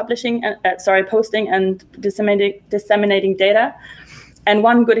posting and disseminating data. And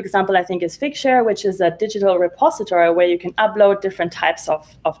one good example, I think, is Figshare, which is a digital repository where you can upload different types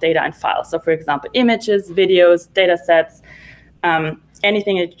of data and files. So for example, images, videos, data sets,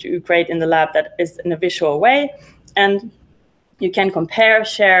 anything that you create in the lab that is in a visual way. And you can compare,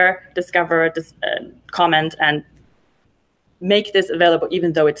 share, discover, comment, and make this available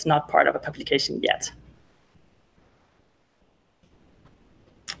even though it's not part of a publication yet.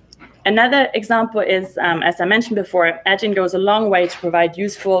 Another example is, as I mentioned before, Aging goes a long way to provide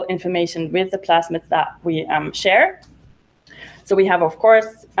useful information with the plasmids that we share. So we have, of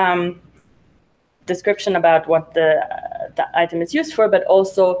course, description about what the item is used for, but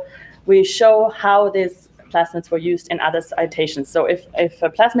also we show how these plasmids were used in other citations. So if a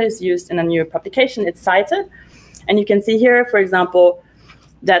plasmid is used in a new publication, it's cited. And you can see here, for example,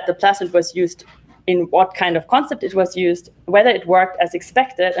 that the plasmid was used in what kind of concept it was used, whether it worked as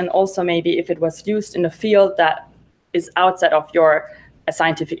expected, and also maybe if it was used in a field that is outside of your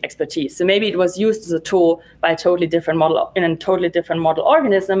scientific expertise. So maybe it was used as a tool by a totally different model, in a totally different model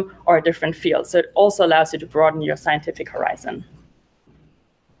organism or a different field. So it also allows you to broaden your scientific horizon.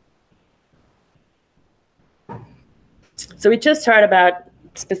 So we just heard about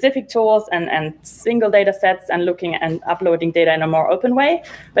specific tools and single data sets and looking and uploading data in a more open way.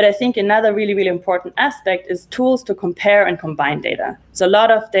 But I think another really, really important aspect is tools to compare and combine data. So a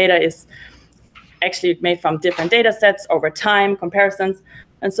lot of data is actually made from different data sets over time, comparisons.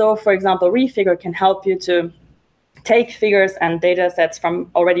 And so, for example, Refigure can help you to take figures and data sets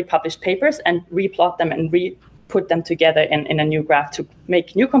from already published papers and replot them and put them together in a new graph to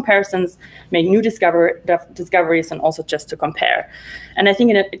make new comparisons, make new discoveries, and also just to compare. And I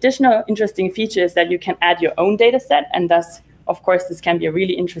think an additional interesting feature is that you can add your own data set, and thus, of course, this can be a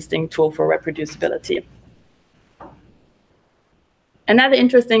really interesting tool for reproducibility. Another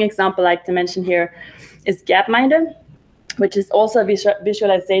interesting example I'd like to mention here is Gapminder, which is also a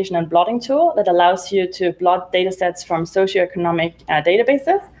visualization and blotting tool that allows you to plot data sets from socioeconomic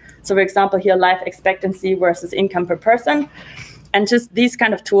databases. So for example, here life expectancy versus income per person. And just these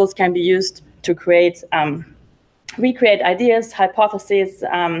kind of tools can be used to create, recreate ideas, hypotheses,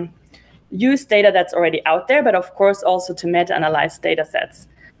 use data that's already out there, but of course also to meta-analyze data sets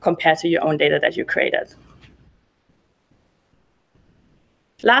compared to your own data that you created.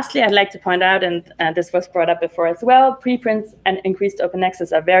 Lastly, I'd like to point out, and this was brought up before as well, preprints and increased open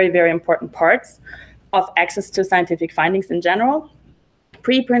access are very, very important parts of access to scientific findings in general.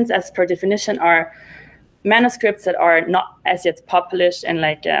 Preprints, as per definition, are manuscripts that are not as yet published and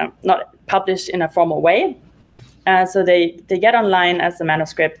not published in a formal way. So they get online as a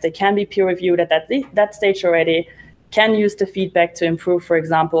manuscript. They can be peer reviewed at that stage already, can use the feedback to improve, for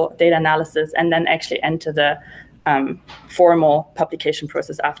example, data analysis, and then actually enter the formal publication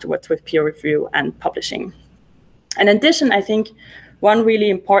process afterwards with peer review and publishing. In addition, I think one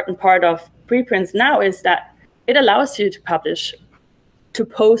really important part of preprints now is that it allows you to publish, to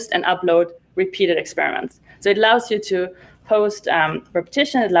post and upload repeated experiments. So it allows you to post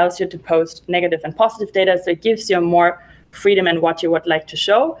repetition, it allows you to post negative and positive data, so it gives you more freedom in what you would like to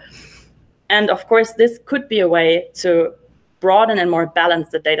show. And of course, this could be a way to broaden and more balance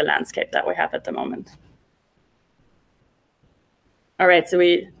the data landscape that we have at the moment. All right, so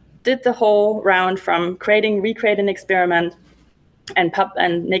we did the whole round from recreating an experiment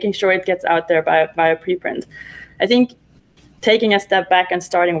and making sure it gets out there by a preprint. I think taking a step back and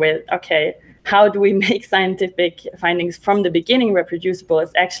starting with, okay, how do we make scientific findings from the beginning reproducible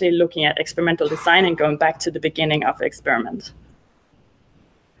is actually looking at experimental design and going back to the beginning of the experiment.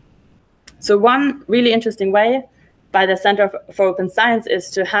 So one really interesting way by the Center for Open Science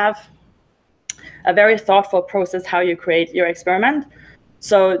is to have a very thoughtful process how you create your experiment.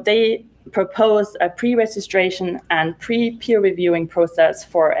 So they propose a pre-registration and pre-peer reviewing process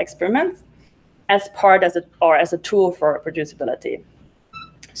for experiments as a tool for reproducibility.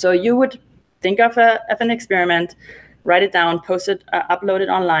 So you would think of an experiment, write it down, post it, upload it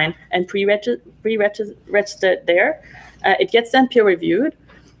online, and pre-register it there. It gets then peer reviewed,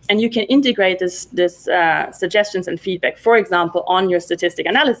 and you can integrate this suggestions and feedback, for example, on your statistic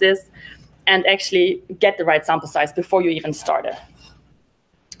analysis, and actually get the right sample size before you even start it.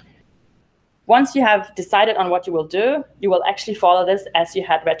 Once you have decided on what you will do, you will actually follow this as you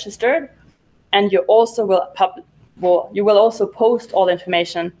had registered, and you also will also post all the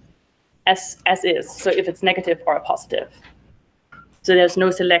information as is, so if it's negative or positive. So there's no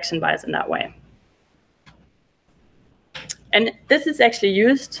selection bias in that way. And this is actually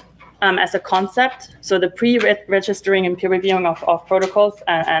used as a concept. So the pre-registering and peer reviewing of protocols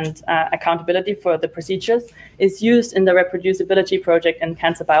and accountability for the procedures is used in the reproducibility project in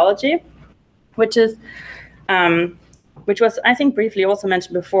cancer biology, which was, I think, briefly also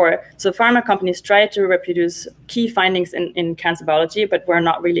mentioned before. So pharma companies try to reproduce key findings in cancer biology, but we're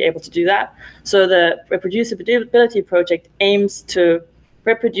not really able to do that. So the reproducibility project aims to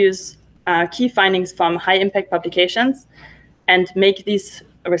reproduce key findings from high-impact publications and make these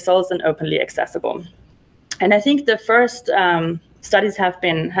results then openly accessible. And I think the first studies have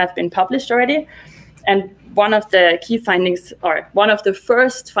been published already. And one of the key findings, or one of the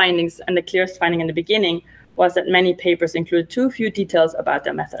first findings and the clearest finding in the beginning, was that many papers include too few details about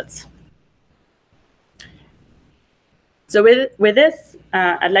their methods. So with this,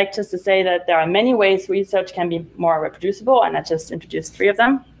 I'd like just to say that there are many ways research can be more reproducible, and I just introduced 3 of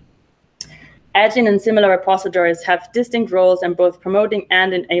them. Agile and similar repositories have distinct roles in both promoting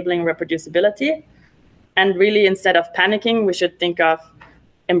and enabling reproducibility. And really, instead of panicking, we should think of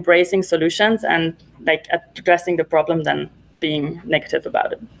embracing solutions and addressing the problem than being negative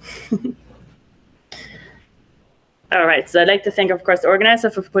about it. All right, so I'd like to thank, of course, the organizer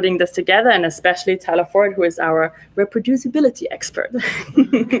for putting this together, and especially Tyler Ford, who is our reproducibility expert. We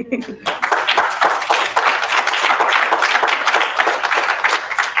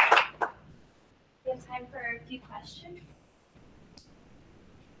have time for a few questions.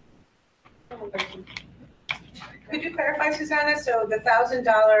 Could you clarify, Susanna? So the $1,000,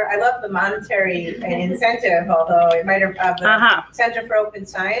 I love the monetary incentive, although it might have the Center for Open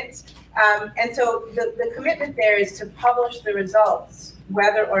Science. And so the commitment there is to publish the results,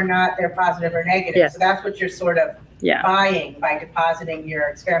 whether or not they're positive or negative. Yes. So that's what you're sort of buying by depositing your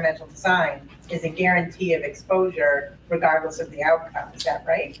experimental design, is a guarantee of exposure regardless of the outcome. Is that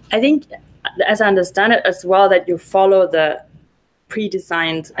right? I think, as I understand it as well, that you follow the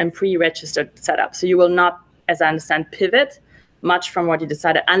pre-designed and pre-registered setup. So you will not, as I understand, pivot much from what you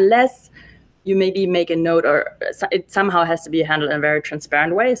decided, unless you maybe make a note, or it somehow has to be handled in a very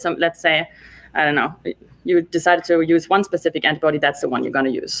transparent way. So let's say I don't know, you decided to use one specific antibody, that's the one you're going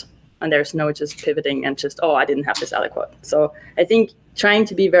to use. And there's no just pivoting and just, oh, I didn't have this aliquot. So I think trying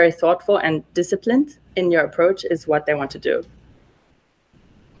to be very thoughtful and disciplined in your approach is what they want to do.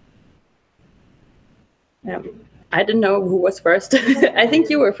 I didn't know who was first. I think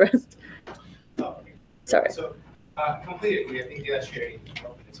you were first. Oh, okay. Sorry. So completely agree. I think data sharing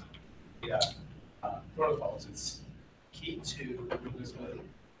is protocols. It's key to reproducibility.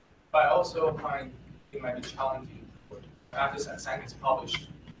 But I also find it might be challenging after scientists publish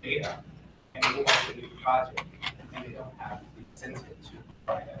data and move on to the project, and they don't have the incentive to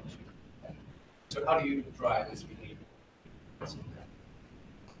try that. So how do you drive this behavior?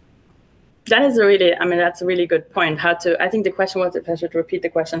 That is that's a really good point. I think the question was, if I should repeat the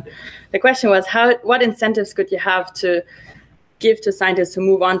question, the question was what incentives could you have to give to scientists to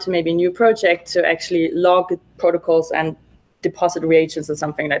move on to maybe a new project to actually log protocols and deposit reagents or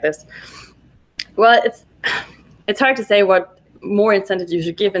something like this? Well, it's hard to say what more incentives you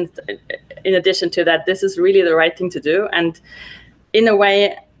should give in addition to that. This is really the right thing to do. And in a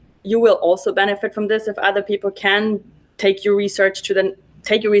way, you will also benefit from this if other people can take your research and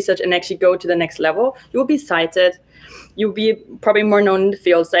actually go to the next level. You will be cited. You'll be probably more known in the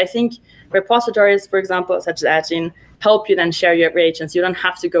field. So I think repositories, for example, such as Agene, help you then share your reagents. You don't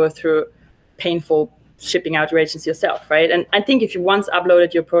have to go through painful shipping out reagents yourself, right? And I think if you once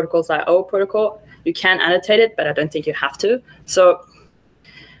uploaded your protocols.io protocol, you can annotate it, but I don't think you have to. So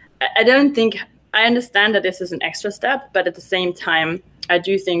I understand that this is an extra step, but at the same time, I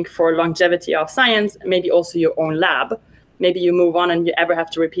do think for longevity of science, maybe also your own lab, maybe you move on and you ever have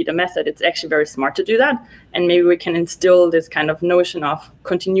to repeat a method, it's actually very smart to do that. And maybe we can instill this kind of notion of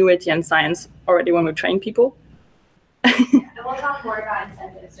continuity in science already when we train people. And we'll talk more about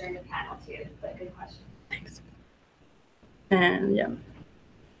incentives during the panel too, but good question. Thanks. And yeah.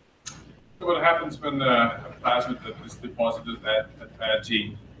 So what happens when a plasmid that is deposited at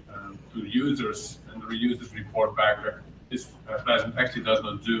Agene to the users, and the users report back that this plasmid actually does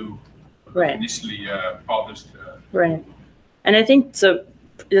not do what was initially published? Right. And I think, so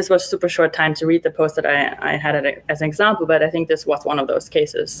this was super short time to read the post that I had it as an example, but I think this was one of those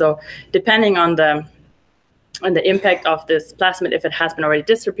cases. So depending on the impact of this plasmid, if it has been already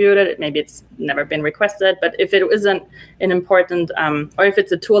distributed, maybe it's never been requested, but if it isn't an important, or if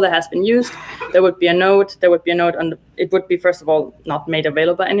it's a tool that has been used, there would be a note. There would be a note on it would be, first of all, not made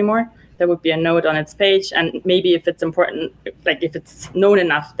available anymore. There would be a note on its page, and maybe if it's important, like if it's known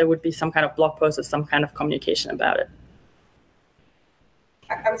enough, there would be some kind of blog post or some kind of communication about it.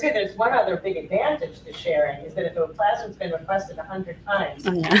 I would say there's one other big advantage to sharing is that if a plasmid's been requested 100 times,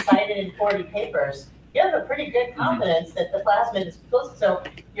 cited in 40 papers, you have a pretty good confidence that the plasmid is close. So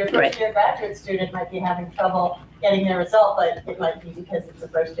your first-year graduate student might be having trouble getting their result, but it might be because it's a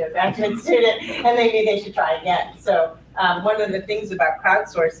first-year graduate student, and maybe they should try again. So one of the things about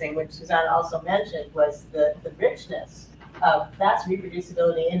crowdsourcing, which Susanna also mentioned, was the richness of that's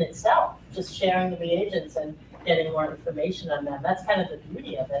reproducibility in itself, just sharing the reagents and getting more information on them. That's kind of the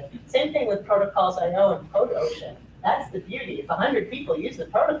beauty of it. Same thing with protocols.io and CodeOcean. That's the beauty. If 100 people use the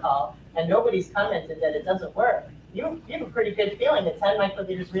protocol and nobody's commented that it doesn't work, you have a pretty good feeling that 10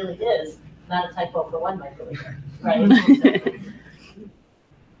 microliters really is not a typo for 1 microliter, right?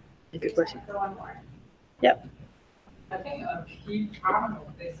 Good question. For one more. Yep. I think a key problem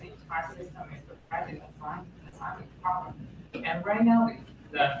of this entire system is the credit assignment problem. And right now,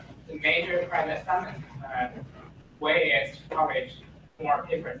 the major credit assignment way is to publish more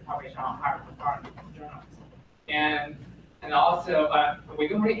papers published on high-performance journals. And also, we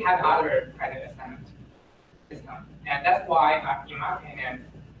don't really have other credit assignment system. And that's why, in my opinion,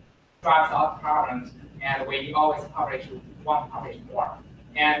 drives out problems, and we always want to publish more.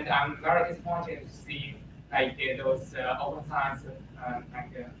 And I'm very disappointed to see like those open science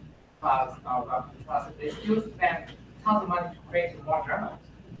clouds of they still spend tons of money to create more journals.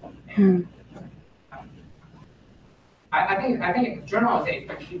 And, I think journals is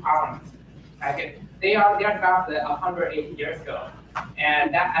the key problem. They are developed 180 years ago,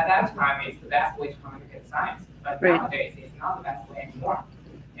 and at that time it's the best way to communicate science. But nowadays it's not the best way anymore.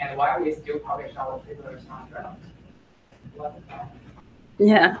 And why we still publish our papers on journals?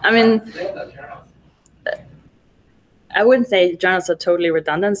 Yeah, I mean, I wouldn't say journals are totally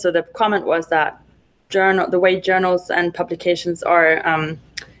redundant. So the comment was that the way journals and publications are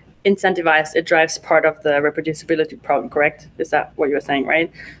incentivized, it drives part of the reproducibility problem, correct? Is that what you were saying,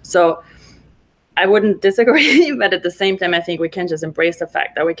 right? So I wouldn't disagree, but at the same time, I think we can just embrace the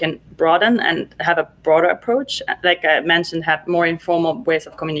fact that we can broaden and have a broader approach. Like I mentioned, have more informal ways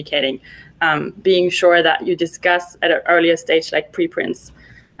of communicating, being sure that you discuss at an earlier stage, like preprints,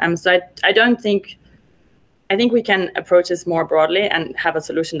 So I don't think, I think we can approach this more broadly and have a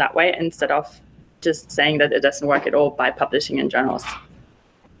solution that way instead of just saying that it doesn't work at all by publishing in journals.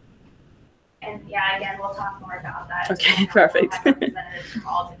 And yeah, again, we'll talk more about that. Okay, perfect. We'll have representatives from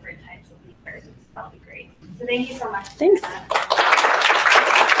all different types of leaders. That'll be great. So thank you so much. Thanks.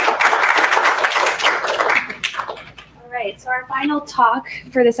 All right, so our final talk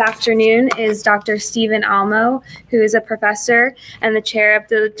for this afternoon is Dr. Stephen Almo, who is a professor and the chair of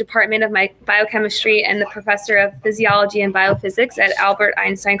the Department of Biochemistry and the professor of Physiology and Biophysics at Albert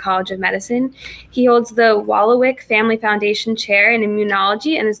Einstein College of Medicine. He holds the Wallowik Family Foundation Chair in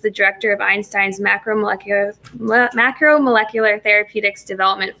Immunology and is the director of Einstein's macromolecular therapeutics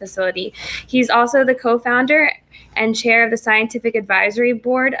development facility. He's also the co-founder and chair of the Scientific Advisory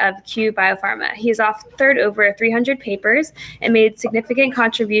Board of Q Biopharma. He has authored over 300 papers and made significant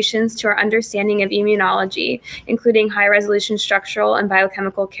contributions to our understanding of immunology, including high-resolution structural and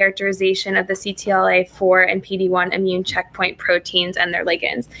biochemical characterization of the CTLA-4 and PD-1 immune checkpoint proteins and their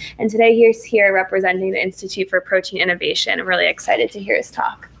ligands. And today he's here representing the Institute for Protein Innovation. I'm really excited to hear his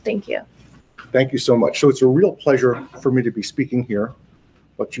talk. Thank you. Thank you so much. So it's a real pleasure for me to be speaking here.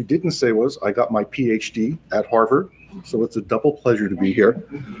 What you didn't say was I got my PhD at Harvard, so it's a double pleasure to be here.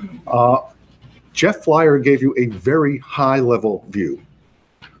 Jeff Flyer gave you a very high-level view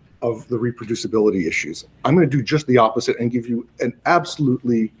of the reproducibility issues. I'm going to do just the opposite and give you an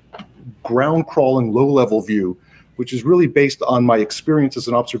absolutely ground-crawling, low-level view, which is really based on my experiences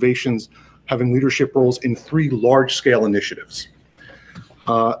and observations having leadership roles in 3 large-scale initiatives.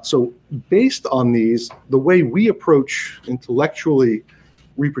 So based on these, the way we approach intellectually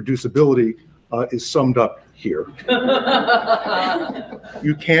reproducibility is summed up here.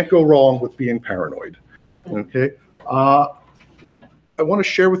 You can't go wrong with being paranoid, okay? I want to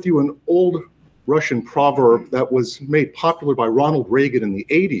share with you an old Russian proverb that was made popular by Ronald Reagan in the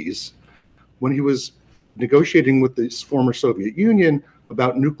 80s when he was negotiating with the former Soviet Union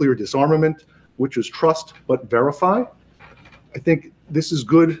about nuclear disarmament, which is trust but verify. I think this is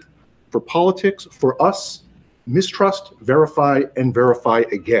good for politics, for us. Mistrust, verify, and verify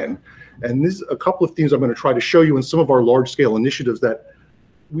again. And this is a couple of themes I'm going to try to show you in some of our large-scale initiatives that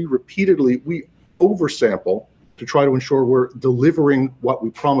we oversample to try to ensure we're delivering what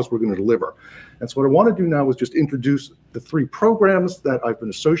we promise we're going to deliver. And so what I want to do now is just introduce the 3 programs that I've been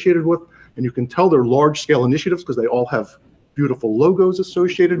associated with. And you can tell they're large-scale initiatives because they all have beautiful logos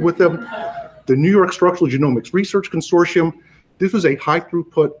associated with them. The New York Structural Genomics Research Consortium. This was a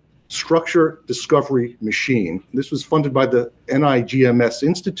high-throughput structure discovery machine. This was funded by the NIGMS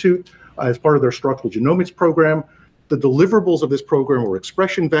Institute as part of their structural genomics program. The deliverables of this program were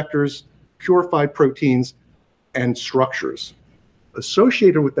expression vectors, purified proteins, and structures.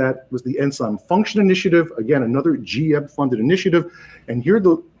 Associated with that was the enzyme function initiative, again, another GEB-funded initiative. And here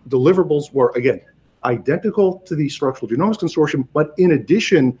the deliverables were, again, identical to the Structural Genomics Consortium, but in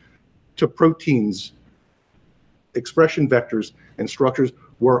addition to proteins, expression vectors, and structures,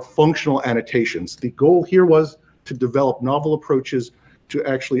 were functional annotations. The goal here was to develop novel approaches to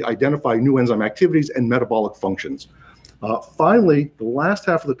actually identify new enzyme activities and metabolic functions. Finally, the last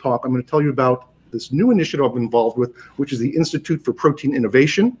half of the talk, I'm going to tell you about this new initiative I'm involved with, which is the Institute for Protein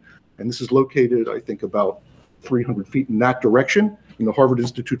Innovation. And this is located, I think, about 300 feet in that direction in the Harvard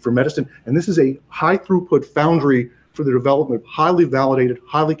Institute for Medicine. And this is a high throughput foundry for the development of highly validated,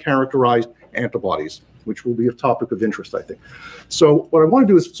 highly characterized antibodies, which will be a topic of interest, I think. So what I want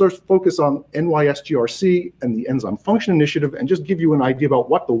to do is sort of focus on NYSGRC and the Enzyme Function Initiative and just give you an idea about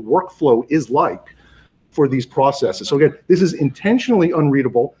what the workflow is like for these processes. So again, this is intentionally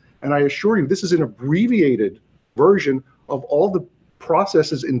unreadable, and I assure you this is an abbreviated version of all the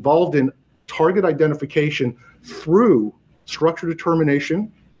processes involved in target identification through structure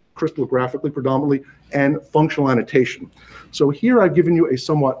determination, crystallographically predominantly, and functional annotation. So here I've given you a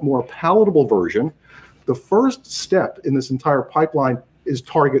somewhat more palatable version. The first step in this entire pipeline is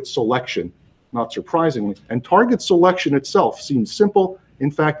target selection, not surprisingly. And target selection itself seems simple. In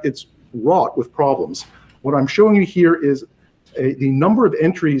fact, it's wrought with problems. What I'm showing you here is the number of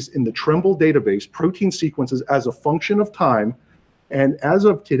entries in the Tremble database, protein sequences as a function of time. And as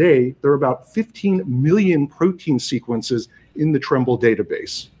of today, there are about 15 million protein sequences in the Tremble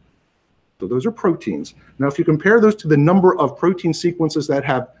database. So those are proteins. Now, if you compare those to the number of protein sequences that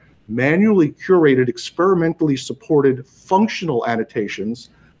have manually curated, experimentally supported functional annotations,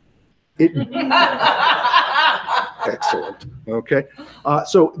 excellent, okay?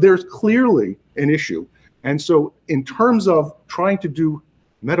 So there's clearly an issue. And so in terms of trying to do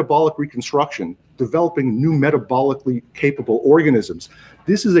metabolic reconstruction, developing new metabolically capable organisms,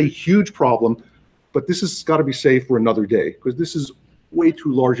 this is a huge problem, but this has got to be saved for another day, because this is way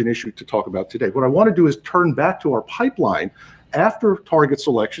too large an issue to talk about today. What I want to do is turn back to our pipeline after target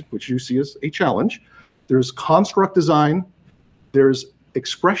selection, which you see as a challenge. There's construct design, there's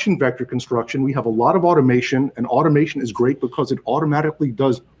expression vector construction. We have a lot of automation, and automation is great because it automatically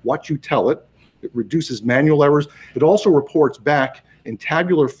does what you tell it. It reduces manual errors. It also reports back in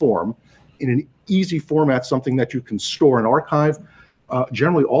tabular form in an easy format, something that you can store and archive.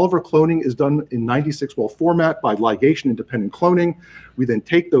 Generally, all of our cloning is done in 96-well format by ligation-independent cloning. We then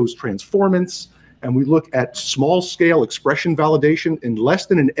take those transformants and we look at small-scale expression validation in less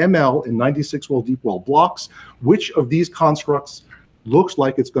than an ml in 96-well deep-well blocks. Which of these constructs looks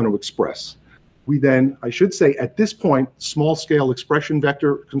like it's going to express? We then, I should say, at this point, small-scale expression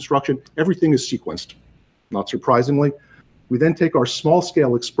vector construction, everything is sequenced, not surprisingly. We then take our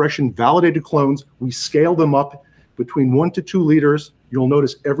small-scale expression validated clones, we scale them up between 1 to 2 liters. You'll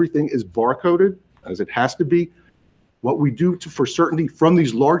notice everything is barcoded, as it has to be. What we do for certainty from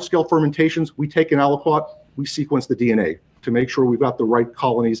these large-scale fermentations, we take an aliquot, we sequence the DNA to make sure we've got the right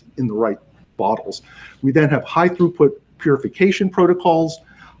colonies in the right bottles. We then have high-throughput purification protocols.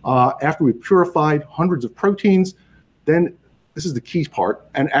 After we've purified hundreds of proteins, then this is the key part,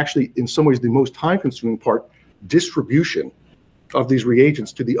 and actually in some ways the most time-consuming part, distribution of these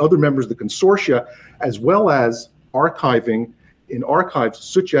reagents to the other members of the consortia, as well as archiving in archives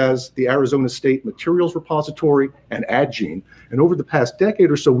such as the Arizona State Materials Repository and AdGene. And over the past decade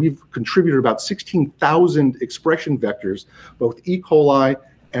or so, we've contributed about 16,000 expression vectors, both E. coli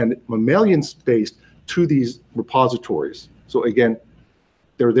and mammalian-based, to these repositories. So again,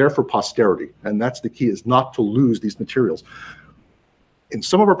 they're there for posterity, and that's the key, is not to lose these materials. In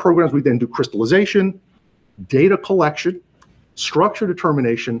some of our programs, we then do crystallization, data collection, structure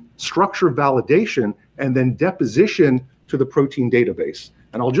determination, structure validation, and then deposition to the protein database.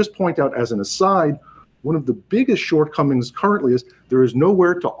 And I'll just point out as an aside, one of the biggest shortcomings currently is there is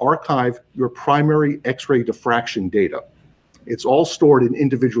nowhere to archive your primary X-ray diffraction data. It's all stored in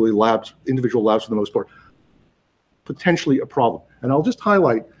individual labs for the most part. Potentially a problem. And I'll just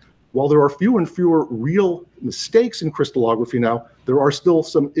highlight, while there are fewer and fewer real mistakes in crystallography now, there are still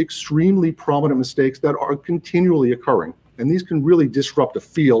some extremely prominent mistakes that are continually occurring. And these can really disrupt a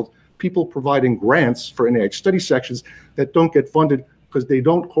field. People providing grants for NIH study sections that don't get funded because they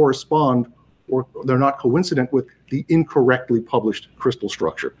don't correspond or they're not coincident with the incorrectly published crystal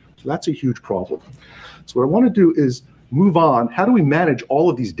structure. So that's a huge problem. So what I want to do is move on. How do we manage all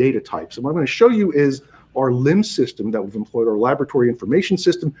of these data types? And what I'm going to show you is our LIMS system that we've employed, our laboratory information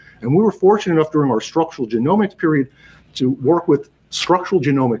system. And we were fortunate enough during our structural genomics period to work with Structural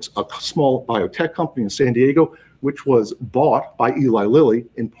Genomics, a small biotech company in San Diego, which was bought by Eli Lilly,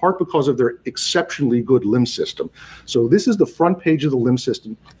 in part because of their exceptionally good LIMS system. So this is the front page of the LIMS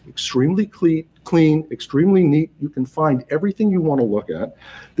system, extremely clean, extremely neat. You can find everything you want to look at.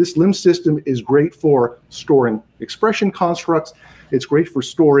 This LIMS system is great for storing expression constructs. It's great for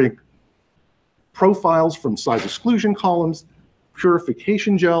storing profiles from size exclusion columns,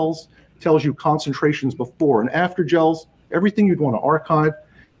 purification gels, tells you concentrations before and after gels, everything you'd want to archive.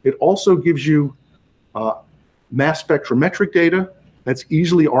 It also gives you mass spectrometric data that's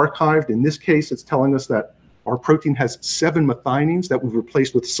easily archived. In this case, it's telling us that our protein has 7 methionines that we've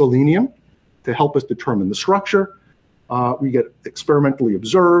replaced with selenium to help us determine the structure. We get experimentally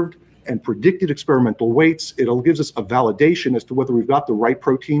observed and predicted experimental weights. It gives us a validation as to whether we've got the right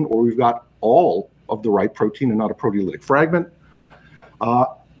protein or we've got all of the right protein and not a proteolytic fragment.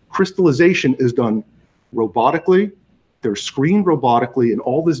 Crystallization is done robotically. They're screened robotically, and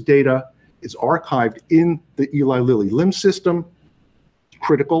all this data is archived in the Eli Lilly LIMS system.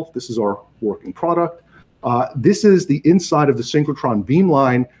 Critical. This is our working product. This is the inside of the synchrotron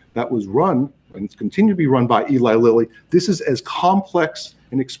beamline that was run and it's continued to be run by Eli Lilly. This is as complex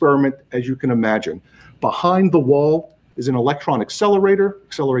an experiment as you can imagine. Behind the wall is an electron accelerator,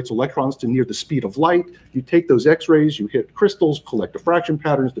 accelerates electrons to near the speed of light. You take those X-rays, you hit crystals, collect diffraction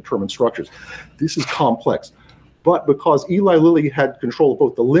patterns, determine structures. This is complex. But because Eli Lilly had control of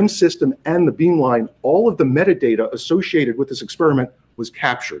both the LIMS system and the beamline, all of the metadata associated with this experiment was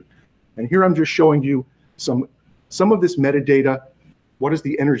captured. And here I'm just showing you some of this metadata. What is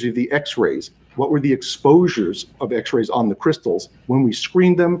the energy of the X-rays? What were the exposures of X-rays on the crystals when we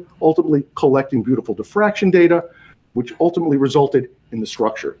screened them, ultimately collecting beautiful diffraction data, which ultimately resulted in the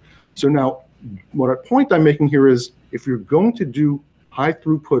structure. So now, what point I'm making here is, if you're going to do high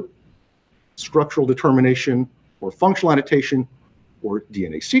throughput structural determination or functional annotation or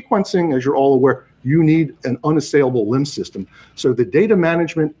DNA sequencing, as you're all aware, you need an unassailable LIMS system. So the data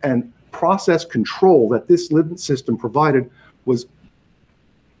management and process control that this LIMS system provided was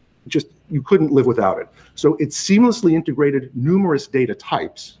just, you couldn't live without it. So it seamlessly integrated numerous data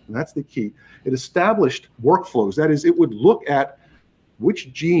types, and that's the key. It established workflows. That is, it would look at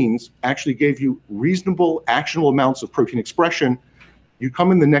which genes actually gave you reasonable, actionable amounts of protein expression. You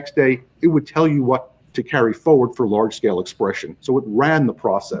come in the next day, it would tell you what to carry forward for large-scale expression. So it ran the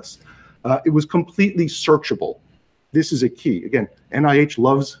process. It was completely searchable. This is a key. Again, NIH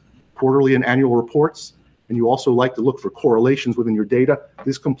loves quarterly and annual reports, and you also like to look for correlations within your data.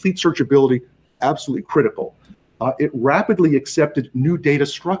 This complete searchability, absolutely critical. It rapidly accepted new data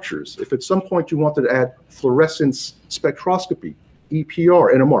structures. If at some point you wanted to add fluorescence spectroscopy,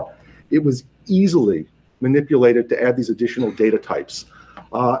 EPR, NMR, it was easily manipulated to add these additional data types.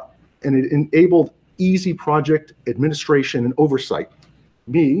 And it enabled easy project administration and oversight.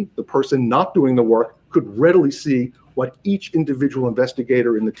 Me, the person not doing the work, could readily see what each individual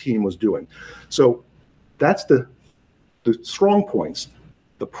investigator in the team was doing. So that's the strong points.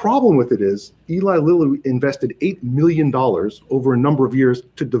 The problem with it is Eli Lilly invested $8 million over a number of years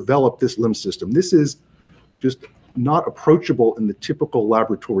to develop this LIMS system. This is just not approachable in the typical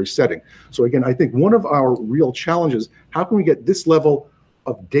laboratory setting. So again, I think one of our real challenges, how can we get this level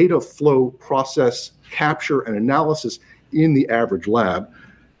of data flow, process, capture, and analysis in the average lab?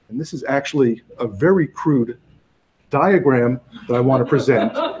 And this is actually a very crude diagram that I want to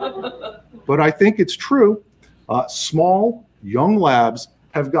present, but I think it's true. Small, young labs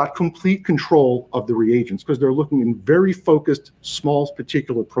have got complete control of the reagents because they're looking in very focused, small,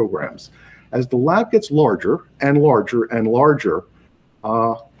 particular programs. As the lab gets larger and larger and larger,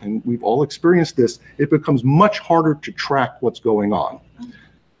 and we've all experienced this, it becomes much harder to track what's going on.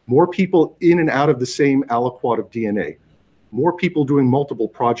 More people in and out of the same aliquot of DNA. More people doing multiple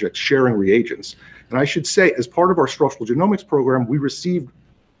projects, sharing reagents. And I should say, as part of our structural genomics program, we received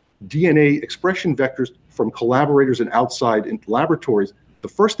DNA expression vectors from collaborators and outside in laboratories. The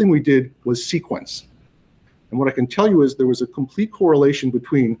first thing we did was sequence. And what I can tell you is there was a complete correlation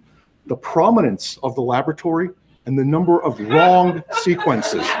between the prominence of the laboratory and the number of wrong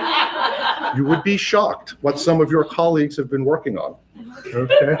sequences. You would be shocked what some of your colleagues have been working on.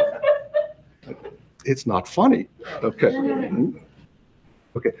 Okay? It's not funny. Okay.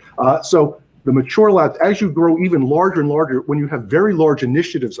 Okay. So the mature labs, as you grow even larger and larger, when you have very large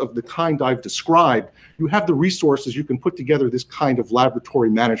initiatives of the kind I've described, you have the resources, you can put together this kind of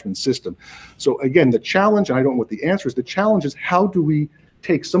laboratory management system. So again, the challenge, and I don't know what the answer is, the challenge is how do we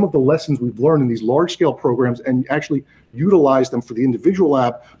take some of the lessons we've learned in these large-scale programs and actually utilize them for the individual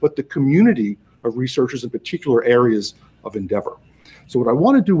lab, but the community of researchers in particular areas of endeavor. So what I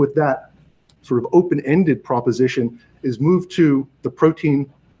want to do with that sort of open-ended proposition is move to the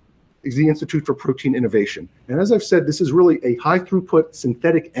Institute for Protein Innovation. And as I've said, this is really a high-throughput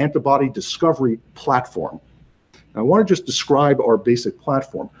synthetic antibody discovery platform. Now, I want to just describe our basic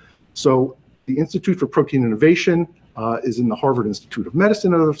platform. So the Institute for Protein Innovation is in the Harvard Institute of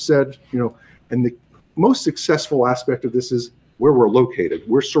Medicine, as I've said, and the most successful aspect of this is where we're located.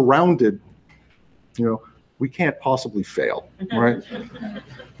 We're surrounded, we can't possibly fail, right?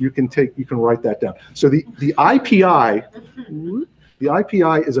 You can write that down. So the IPI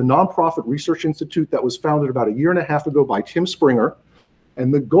is a nonprofit research institute that was founded about 1.5 years ago by Tim Springer.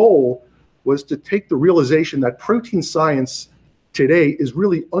 And the goal was to take the realization that protein science today is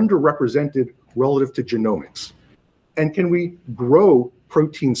really underrepresented relative to genomics. And can we grow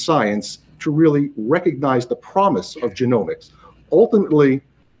protein science to really recognize the promise of genomics? Ultimately,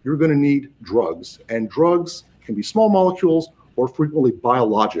 you're going to need drugs, and drugs can be small molecules or frequently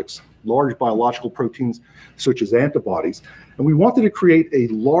biologics, large biological proteins such as antibodies. And we wanted to create a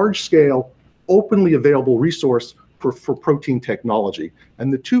large-scale, openly available resource for protein technology.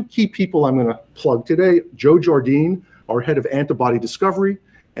 And the two key people I'm going to plug today, Joe Jardine, our head of antibody discovery,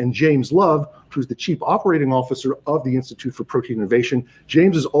 and James Love, who's the chief operating officer of the Institute for Protein Innovation.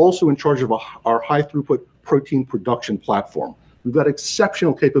 James is also in charge of our high-throughput protein production platform. We've got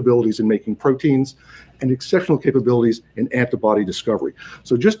exceptional capabilities in making proteins and exceptional capabilities in antibody discovery.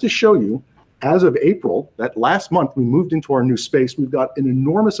 So just to show you, as of April, that last month, we moved into our new space. We've got an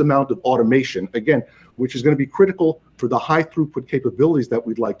enormous amount of automation, again, which is going to be critical for the high throughput capabilities that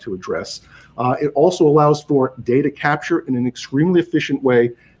we'd like to address. It also allows for data capture in an extremely efficient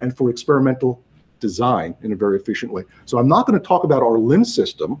way and for experimental design in a very efficient way. So I'm not going to talk about our LIMS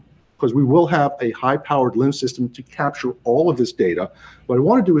system, because we will have a high-powered LIMS system to capture all of this data. What I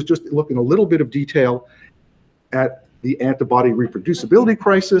want to do is just look in a little bit of detail at the antibody reproducibility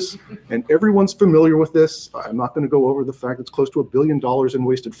crisis, and everyone's familiar with this. I'm not going to go over the fact it's close to $1 billion in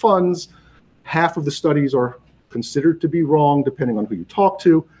wasted funds. Half of the studies are considered to be wrong, depending on who you talk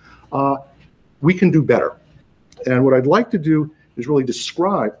to. We can do better. And what I'd like to do is really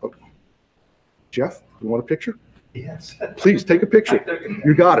describe. Oh, Jeff, you want a picture? Yes. Please take a picture.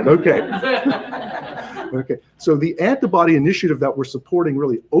 You got it. Okay. Okay. So the antibody initiative that we're supporting,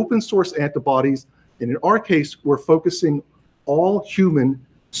 really open source antibodies, and in our case, we're focusing all human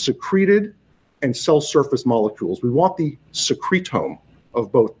secreted and cell surface molecules. We want the secretome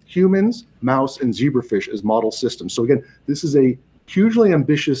of both humans, mouse, and zebrafish as model systems. So again, this is a hugely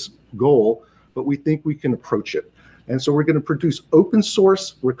ambitious goal, but we think we can approach it. And so we're going to produce open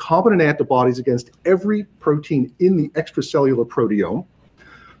source recombinant antibodies against every protein in the extracellular proteome.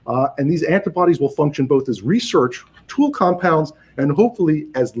 And these antibodies will function both as research tool compounds and hopefully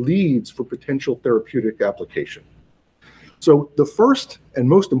as leads for potential therapeutic application. So the first and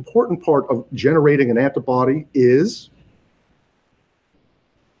most important part of generating an antibody is,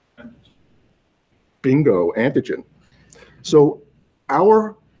 bingo, antigen. So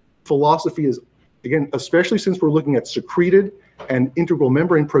our philosophy is, again, especially since we're looking at secreted and integral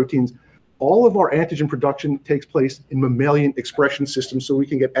membrane proteins, all of our antigen production takes place in mammalian expression systems, so we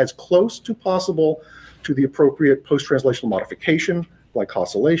can get as close to possible to the appropriate post-translational modification,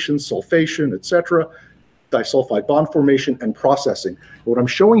 glycosylation, sulfation, etc., disulfide bond formation, and processing. What I'm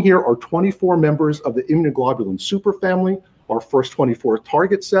showing here are 24 members of the immunoglobulin superfamily, our first 24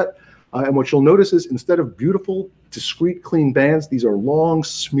 target set. And what you'll notice is instead of beautiful, discrete, clean bands, these are long,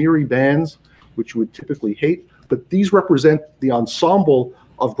 smeary bands, which you would typically hate. But these represent the ensemble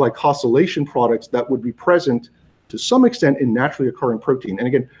of glycosylation products that would be present to some extent in naturally occurring protein. And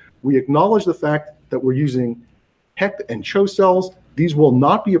again, we acknowledge the fact that we're using HEK and CHO cells. These will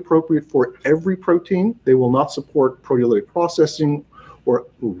not be appropriate for every protein. They will not support proteolytic processing or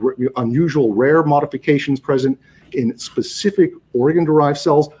unusual rare modifications present in specific organ-derived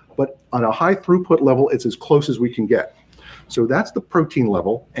cells, but on a high throughput level, it's as close as we can get. So that's the protein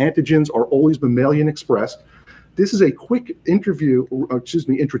level. Antigens are always mammalian expressed. This is a quick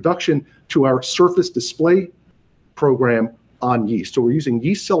introduction to our surface display program on yeast. So we're using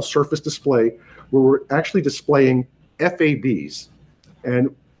yeast cell surface display where we're actually displaying FABs.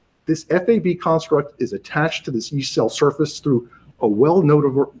 And this FAB construct is attached to this yeast cell surface through a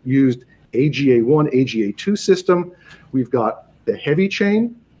well-known used AGA1, AGA2 system. We've got the heavy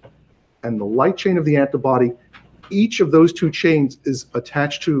chain and the light chain of the antibody. Each of those two chains is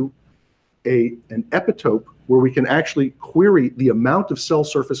attached to an epitope where we can actually query the amount of cell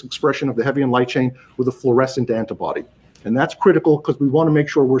surface expression of the heavy and light chain with a fluorescent antibody. And that's critical because we want to make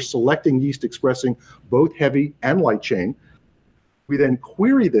sure we're selecting yeast expressing both heavy and light chain. We then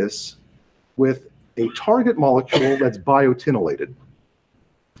query this with a target molecule that's biotinylated.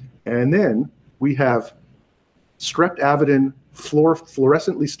 And then we have streptavidin,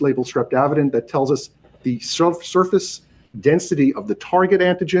 fluorescently labeled streptavidin that tells us the surface density of the target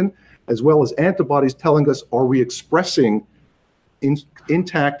antigen, as well as antibodies telling us, are we expressing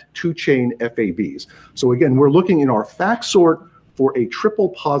intact two-chain FABs? So again, we're looking in our FACS sort for a triple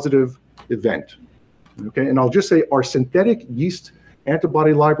positive event. Okay, and I'll just say our synthetic yeast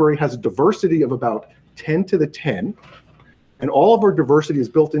antibody library has a diversity of about 10 to the 10, and all of our diversity is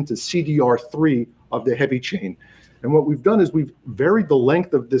built into CDR3 of the heavy chain. And what we've done is we've varied the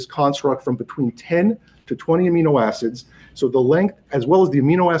length of this construct from between 10 to 20 amino acids. So the length as well as the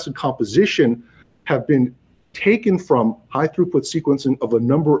amino acid composition have been taken from high throughput sequencing of a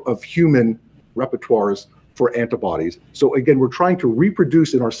number of human repertoires for antibodies. So again, we're trying to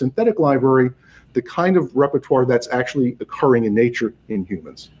reproduce in our synthetic library the kind of repertoire that's actually occurring in nature in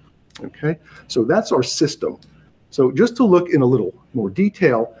humans. Okay, so that's our system. So just to look in a little more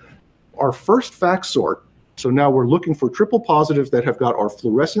detail, our first FACS sort, so now we're looking for triple positives that have got our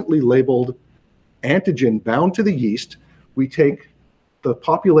fluorescently labeled antigen bound to the yeast. We take the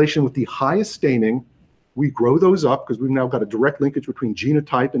population with the highest staining, we grow those up because we've now got a direct linkage between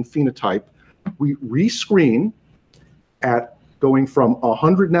genotype and phenotype. We rescreen at going from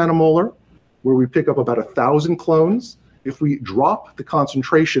 100 nanomolar, where we pick up about 1,000 clones. If we drop the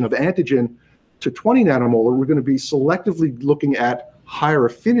concentration of antigen to 20 nanomolar, we're going to be selectively looking at higher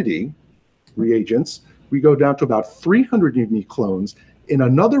affinity reagents. We go down to about 300 unique clones. In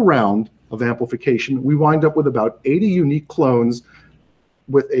another round of amplification, we wind up with about 80 unique clones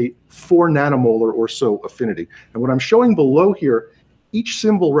with a 4 nanomolar or so affinity. And what I'm showing below here, each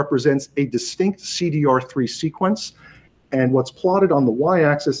symbol represents a distinct CDR3 sequence. And what's plotted on the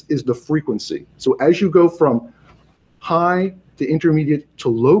y-axis is the frequency. So as you go from high to intermediate to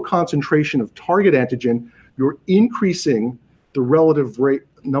low concentration of target antigen, you're increasing the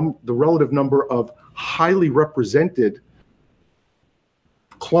relative number of highly represented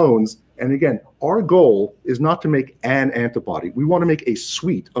clones. And again, our goal is not to make an antibody. We want to make a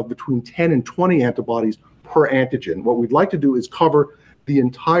suite of between 10 and 20 antibodies per antigen. What we'd like to do is cover the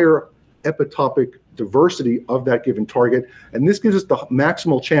entire epitopic diversity of that given target, and this gives us the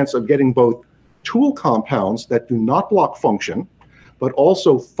maximal chance of getting both tool compounds that do not block function, but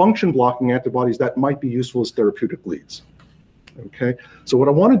also function blocking antibodies that might be useful as therapeutic leads. Okay, so what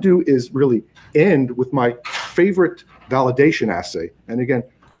I want to do is really end with my favorite validation assay. And again,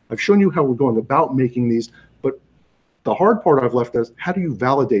 I've shown you how we're going about making these, but the hard part I've left is how do you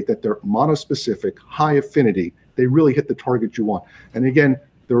validate that they're monospecific, high affinity, they really hit the target you want. And again,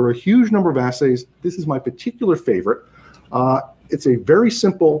 there are a huge number of assays. This is my particular favorite. It's a very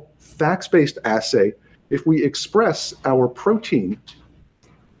simple FACS-based assay. If we express our protein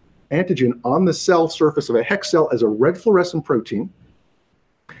antigen on the cell surface of a hex cell as a red fluorescent protein,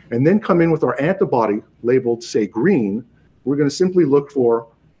 and then come in with our antibody labeled, say, green, we're going to simply look for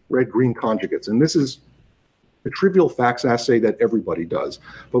red-green conjugates. And this is a trivial FACS assay that everybody does.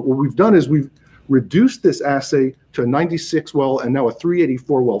 But what we've done is we've reduced this assay to a 96-well and now a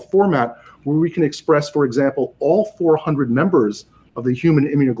 384-well format where we can express, for example, all 400 members of the human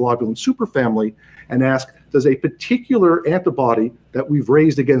immunoglobulin superfamily and ask, does a particular antibody that we've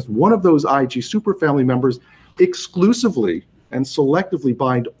raised against one of those IG superfamily members exclusively and selectively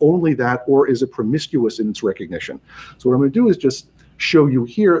bind only that, or is it promiscuous in its recognition? So what I'm going to do is just show you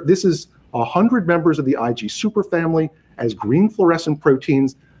here, this is 100 members of the IG superfamily as green fluorescent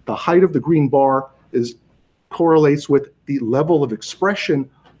proteins. The height of the green bar correlates with the level of expression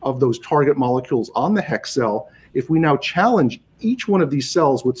of those target molecules on the hex cell. If we now challenge each one of these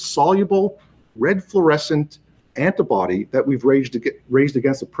cells with soluble red fluorescent antibody that we've raised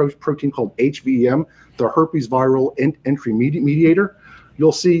against a protein called HVEM, the herpes viral entry mediator,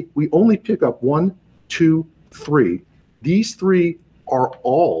 you'll see we only pick up 1, 2, 3. These 3 are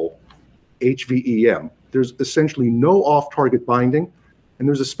all HVEM. There's essentially no off-target binding, and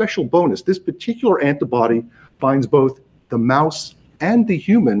there's a special bonus. This particular antibody binds both the mouse and the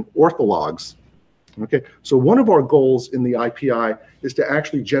human orthologs. Okay, so one of our goals in the IPI is to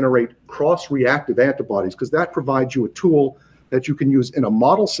actually generate cross-reactive antibodies, because that provides you a tool that you can use in a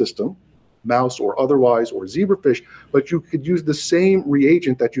model system, mouse or otherwise, or zebrafish, but you could use the same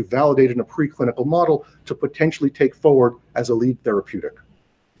reagent that you validated in a preclinical model to potentially take forward as a lead therapeutic.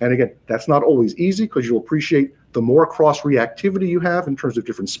 And again, that's not always easy, because you'll appreciate the more cross-reactivity you have in terms of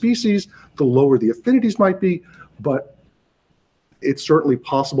different species, the lower the affinities might be, but it's certainly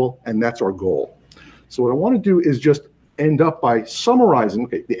possible, and that's our goal. So what I want to do is just end up by summarizing,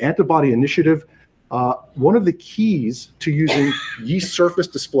 okay, the antibody initiative. One of the keys to using yeast surface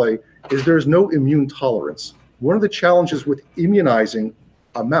display is there's no immune tolerance. One of the challenges with immunizing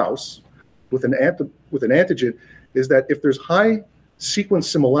a mouse with an antigen is that if there's high sequence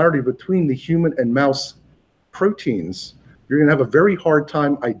similarity between the human and mouse proteins, you're going to have a very hard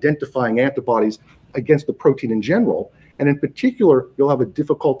time identifying antibodies against the protein in general. And in particular, you'll have a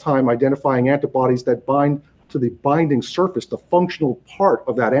difficult time identifying antibodies that bind to the binding surface, the functional part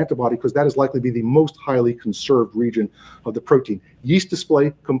of that antibody, because that is likely to be the most highly conserved region of the protein. Yeast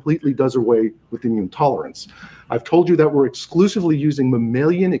display completely does away with immune tolerance. I've told you that we're exclusively using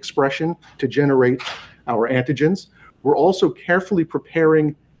mammalian expression to generate our antigens. We're also carefully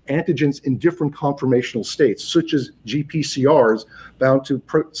preparing antigens in different conformational states, such as GPCRs bound to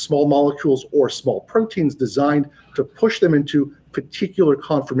small molecules or small proteins designed to push them into particular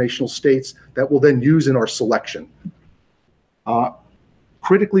conformational states that we'll then use in our selection.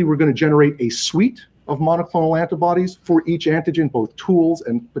 Critically, we're going to generate a suite of monoclonal antibodies for each antigen, both tools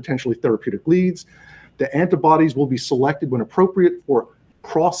and potentially therapeutic leads. The antibodies will be selected when appropriate for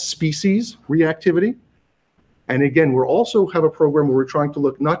cross-species reactivity. And again, we'll also have a program where we're trying to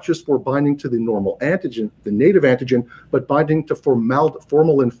look not just for binding to the normal antigen, the native antigen, but binding to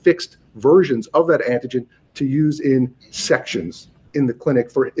formalin-fixed versions of that antigen to use in sections in the clinic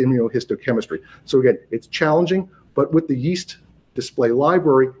for immunohistochemistry. So again, it's challenging, but with the yeast display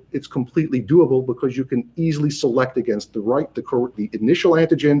library, it's completely doable, because you can easily select against the initial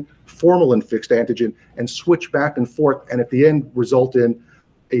antigen, formalin-fixed antigen, and switch back and forth, and at the end result in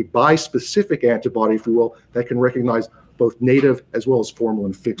a bispecific antibody, if you will, that can recognize both native as well as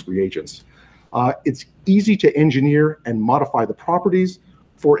formalin-fixed reagents. It's easy to engineer and modify the properties.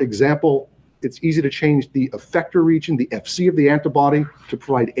 For example, it's easy to change the effector region, the FC of the antibody, to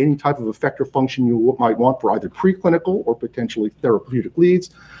provide any type of effector function you might want for either preclinical or potentially therapeutic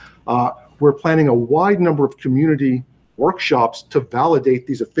leads. We're planning a wide number of community workshops to validate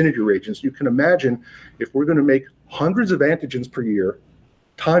these affinity reagents. You can imagine if we're going to make hundreds of antigens per year,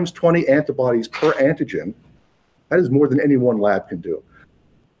 times 20 antibodies per antigen, that is more than any one lab can do.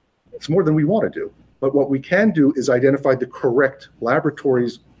 It's more than we want to do. But what we can do is identify the correct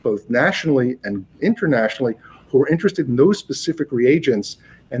laboratories both nationally and internationally, who are interested in those specific reagents,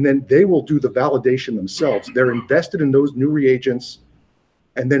 and then they will do the validation themselves. They're invested in those new reagents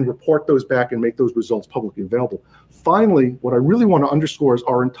and then report those back and make those results publicly available. Finally, what I really want to underscore is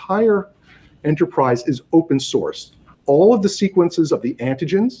our entire enterprise is open source. All of the sequences of the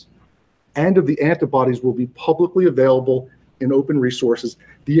antigens and of the antibodies will be publicly available in open resources.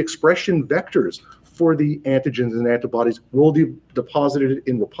 The expression vectors for the antigens and antibodies will be deposited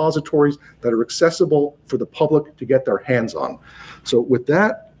in repositories that are accessible for the public to get their hands on. So with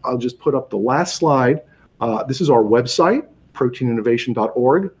that, I'll just put up the last slide. This is our website,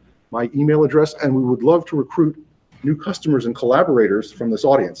 proteininnovation.org, my email address, and we would love to recruit new customers and collaborators from this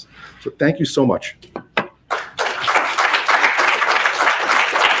audience. So thank you so much. Great,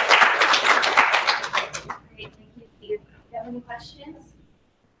 thank you. Do you have any questions?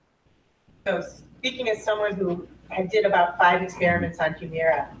 So speaking as someone who did about 5 experiments on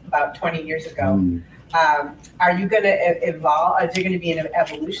Humira about 20 years ago, are you going to evolve? Is there going to be an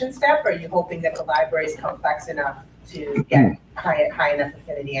evolution step, or are you hoping that the library is complex enough to get high enough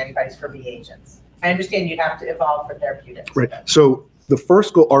affinity antibodies for reagents? I understand you'd have to evolve for therapeutics. Right. So the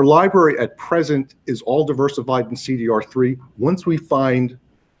first goal, our library at present is all diversified in CDR3. Once we find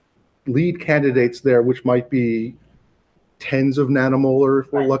lead candidates there, which might be tens of nanomolar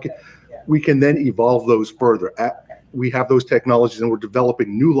if we're lucky, we can then evolve those further. We have those technologies, and we're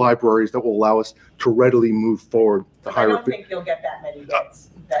developing new libraries that will allow us to readily move forward. I don't think you'll get that many hits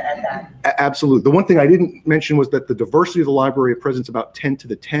at that. Absolutely. The one thing I didn't mention was that the diversity of the library at present is about 10 to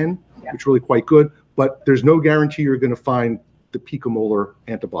the 10, which is really quite good, but there's no guarantee you're going to find the picomolar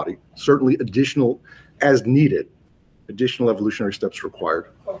antibody. Certainly additional, as needed, additional evolutionary steps required.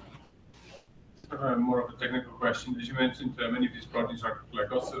 More of a technical question. As you mentioned, many of these proteins are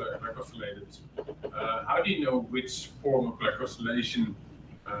glycosylated. How do you know which form of glycosylation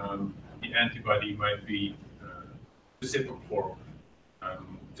the antibody might be specific for?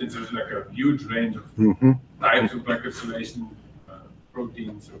 Since there's like a huge range of types of glycosylation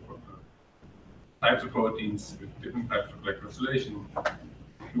proteins, or types of proteins with different types of glycosylation,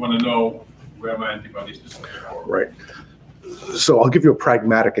 you want to know where my antibody is specific for. Right. So I'll give you a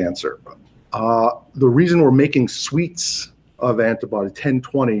pragmatic answer. The reason we're making suites of antibodies, 10,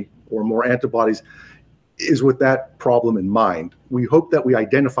 20 or more antibodies, is with that problem in mind. We hope that we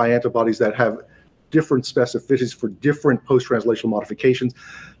identify antibodies that have different specificities for different post-translational modifications.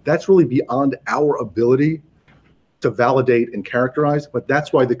 That's really beyond our ability to validate and characterize, but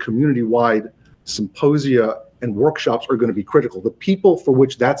that's why the community-wide symposia and workshops are going to be critical. The people for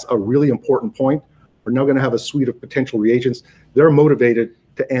which that's a really important point are now going to have a suite of potential reagents. They're motivated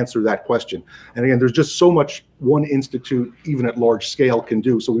to answer that question. And again, there's just so much one institute, even at large scale, can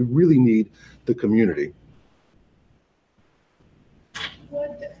do. So we really need the community.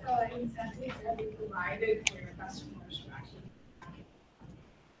 What incentives have you provided for your customers to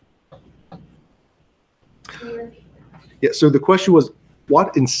actually? Yeah, so the question was,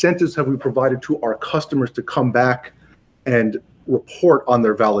 what incentives have we provided to our customers to come back and report on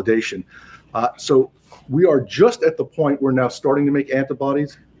their validation? So we are just at the point we're now starting to make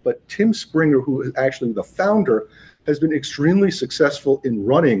antibodies, but Tim Springer, who is actually the founder, has been extremely successful in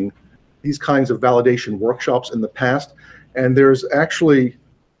running these kinds of validation workshops in the past. And there's actually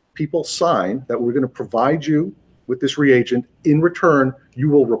people sign that we're going to provide you with this reagent. In return, you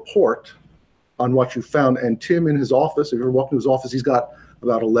will report on what you found. And Tim, in his office, if you're walking to his office, he's got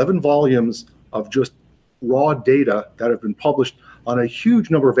about 11 volumes of just raw data that have been published on a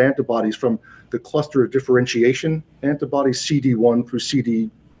huge number of antibodies, from the cluster of differentiation antibodies, CD1 through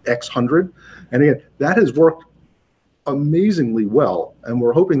CDX100. And again, that has worked amazingly well. And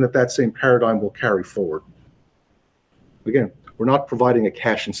we're hoping that that same paradigm will carry forward. Again, we're not providing a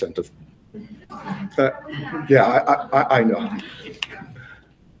cash incentive. Yeah, I know.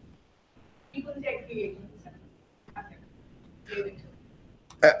 People take reagents.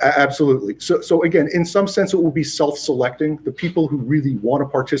 Absolutely. So again, in some sense, it will be self-selecting. The people who really want to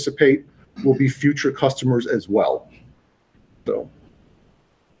participate will be future customers as well. So.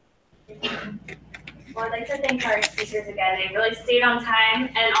 Well, I'd like to thank our speakers again. They really stayed on time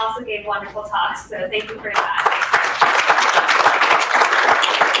and also gave wonderful talks. So thank you for that.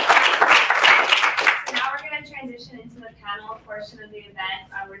 So now we're going to transition into the panel portion of the event.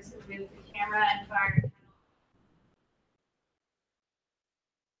 We're just going to move the camera and fire.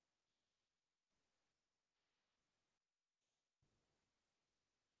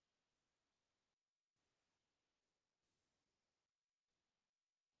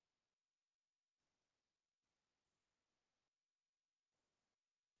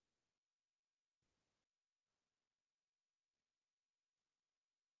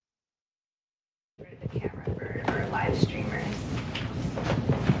 the camera for our live streamers.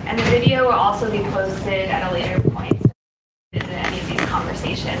 And the video will also be posted at a later point in any of these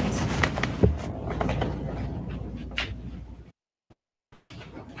conversations.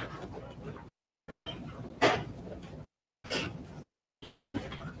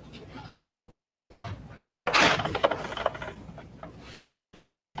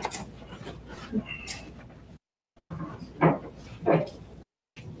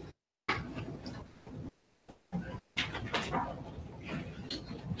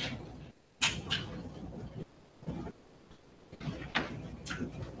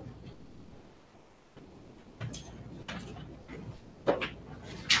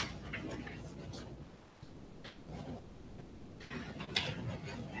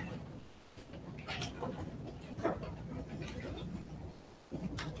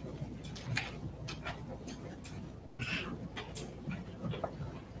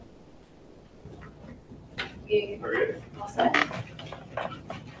 All set?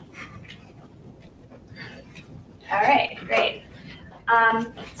 All right, great.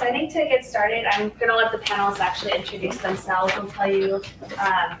 So I think to get started, I'm going to let the panelists actually introduce themselves and tell you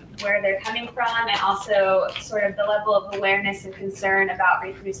where they're coming from and also sort of the level of awareness and concern about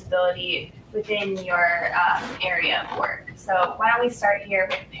reproducibility within your area of work. So why don't we start here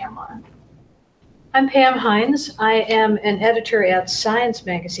with Pamela? I'm Pam Hines. I am an editor at Science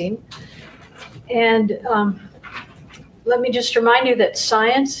Magazine. And let me just remind you that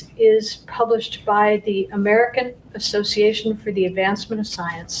Science is published by the American Association for the Advancement of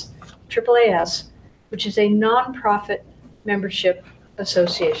Science, AAAS, which is a nonprofit membership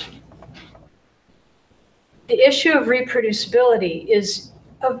association. The issue of reproducibility is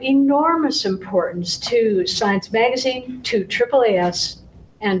of enormous importance to Science Magazine, to AAAS,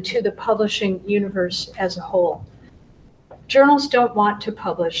 and to the publishing universe as a whole. Journals don't want to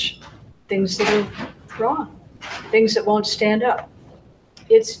publish things that are wrong, things that won't stand up.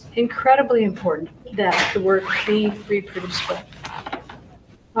 It's incredibly important that the work be reproducible.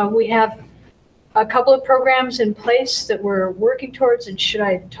 We have a couple of programs in place that we're working towards, and should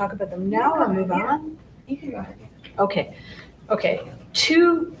I talk about them now or move on? You can go ahead. Okay.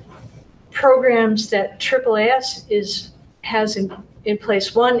 Two programs that AAAS has in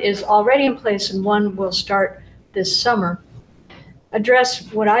place. One is already in place and one will start this summer.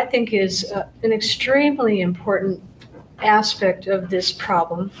 Address what I think is an extremely important aspect of this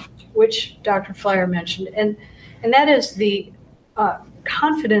problem, which Dr. Flyer mentioned, and that is the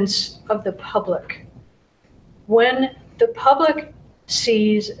confidence of the public. When the public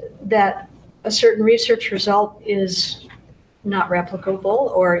sees that a certain research result is not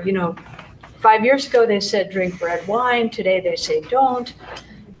replicable, or 5 years ago they said drink red wine, today they say don't,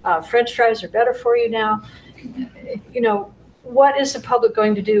 French fries are better for you now, what is the public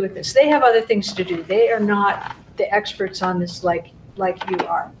going to do with this? They have other things to do. They are not the experts on this like you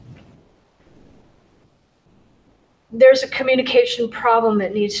are. There's a communication problem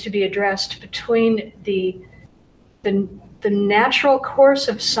that needs to be addressed between the natural course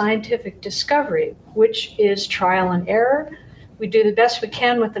of scientific discovery, which is trial and error. We do the best we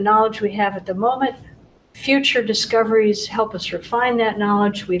can with the knowledge we have at the moment. Future discoveries help us refine that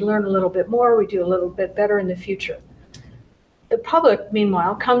knowledge. We learn a little bit more. We do a little bit better in the future. The public,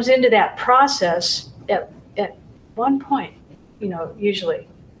 meanwhile, comes into that process at one point, usually.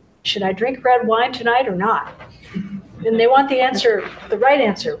 Should I drink red wine tonight or not? And they want the answer, the right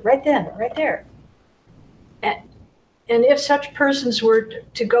answer, right then, right there. And if such persons were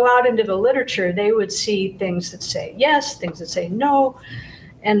to go out into the literature, they would see things that say yes, things that say no,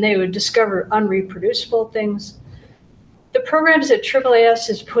 and they would discover unreproducible things. The programs that AAAS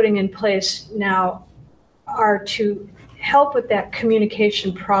is putting in place now are to help with that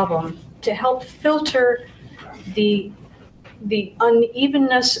communication problem, to help filter the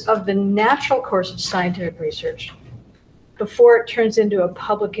unevenness of the natural course of scientific research before it turns into a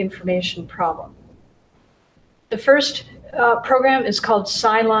public information problem. The first program is called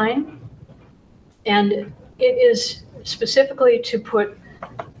SciLine, and it is specifically to put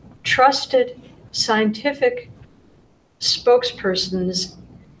trusted scientific spokespersons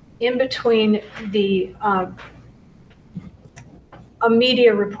in between a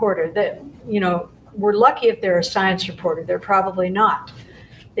media reporter. That, we're lucky if they're a science reporter. They're probably not.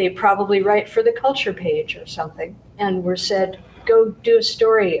 They probably write for the culture page or something, and we're said, go do a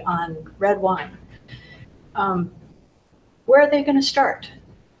story on red wine. Where are they going to start?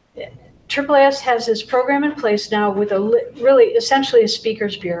 AAAS has this program in place now with essentially a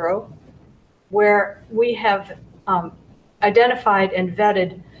speakers bureau, where we have identified and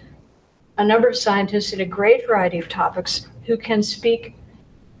vetted a number of scientists in a great variety of topics who can speak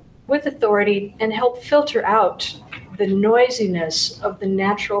with authority and help filter out the noisiness of the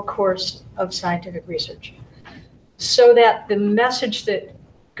natural course of scientific research, so that the message that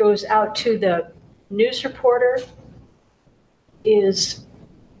goes out to the news reporter is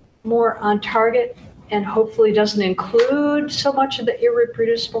more on target and hopefully doesn't include so much of the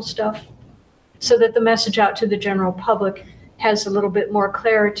irreproducible stuff, so that the message out to the general public has a little bit more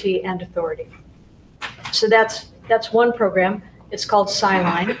clarity and authority. So that's one program. It's called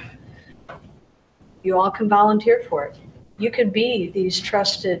SciLine. You all can volunteer for it. You could be these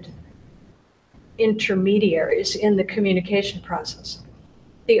trusted intermediaries in the communication process.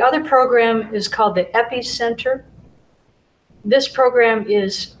 The other program is called the Epicenter. This program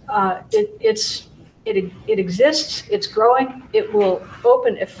is, it exists, it's growing. It will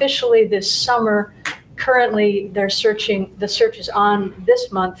open officially this summer. Currently, the search is on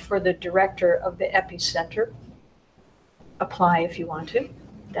this month for the director of the Epicenter. Apply if you want to,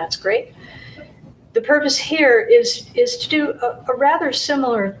 that's great. The purpose here is to do a rather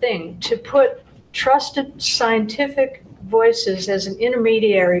similar thing, to put trusted scientific voices as an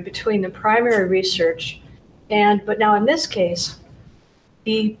intermediary between the primary research but now in this case,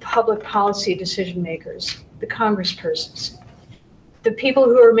 the public policy decision makers, the congresspersons, the people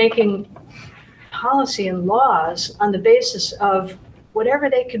who are making policy and laws on the basis of whatever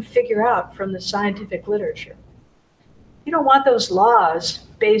they can figure out from the scientific literature. You don't want those laws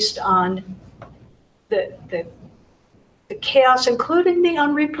based on the chaos, including the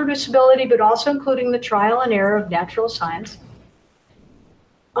unreproducibility, but also including the trial and error of natural science,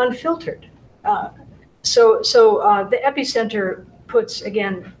 unfiltered. So the Epicenter puts,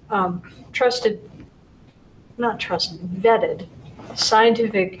 again, vetted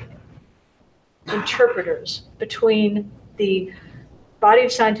scientific interpreters between the body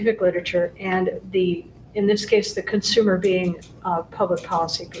of scientific literature and in this case, the consumer being public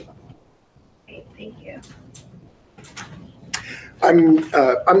policy people. Great, thank you. I'm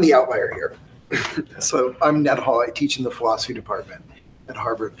the outlier here. So I'm Ned Hall. I teach in the philosophy department at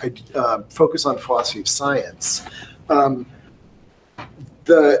Harvard. I focus on philosophy of science.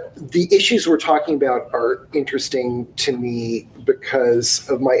 The issues we're talking about are interesting to me because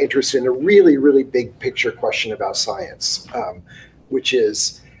of my interest in a really, really big picture question about science, which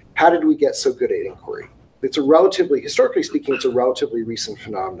is, how did we get so good at inquiry? It's historically speaking, it's a relatively recent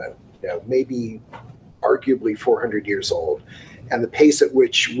phenomenon, maybe arguably 400 years old. And the pace at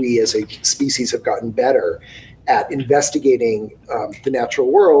which we as a species have gotten better at investigating the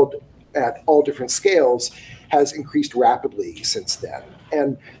natural world at all different scales has increased rapidly since then.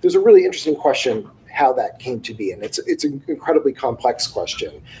 And there's a really interesting question how that came to be. And it's an incredibly complex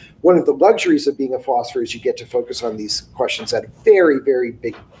question. One of the luxuries of being a philosopher is you get to focus on these questions at a very, very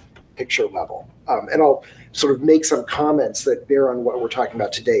big picture level. And I'll sort of make some comments that bear on what we're talking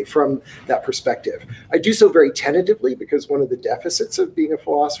about today from that perspective. I do so very tentatively because one of the deficits of being a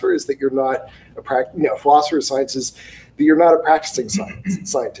philosopher is that you're not a philosopher of science is that you're not a practicing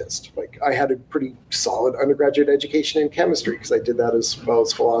scientist. Like, I had a pretty solid undergraduate education in chemistry because I did that as well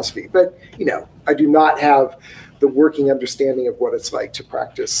as philosophy. But I do not have the working understanding of what it's like to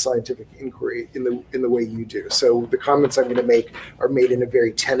practice scientific inquiry in the way you do. So the comments I'm going to make are made in a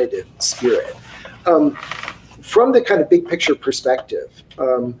very tentative spirit. From the kind of big picture perspective,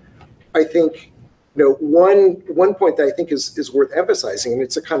 I think one point that I think is worth emphasizing, and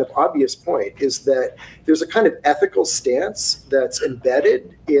it's a kind of obvious point, is that there's a kind of ethical stance that's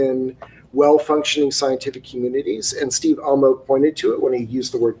embedded in well-functioning scientific communities, and Steve Almo pointed to it when he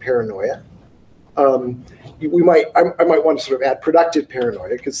used the word paranoia. I might want to sort of add productive paranoia,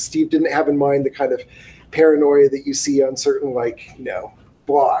 because Steve didn't have in mind the kind of paranoia that you see on certain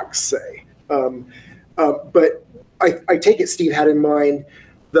blogs, say. But I take it Steve had in mind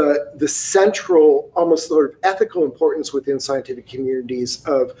the central, almost sort of ethical importance within scientific communities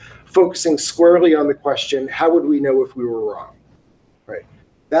of focusing squarely on the question, how would we know if we were wrong, right?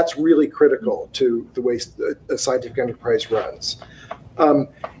 That's really critical to the way a scientific enterprise runs.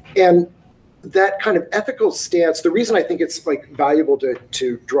 And that kind of ethical stance, the reason I think it's valuable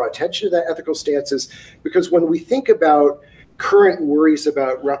to draw attention to that ethical stance is because when we think about current worries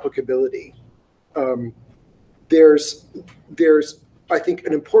about replicability, there's I think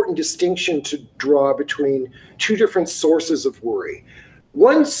an important distinction to draw between two different sources of worry.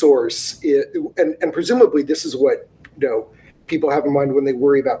 One source is, and presumably this is what people have in mind when they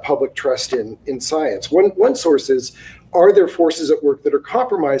worry about public trust in science. One source is, are there forces at work that are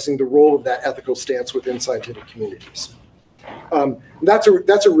compromising the role of that ethical stance within scientific communities? That's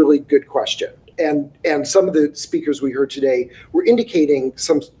a really good question. And some of the speakers we heard today were indicating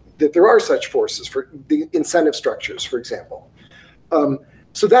that there are such forces, for the incentive structures, for example.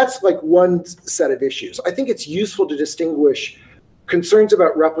 So that's like one set of issues. I think it's useful to distinguish concerns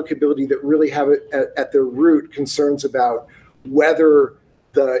about replicability that really have at their root concerns about whether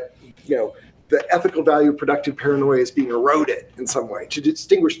the ethical value of productive paranoia is being eroded in some way, to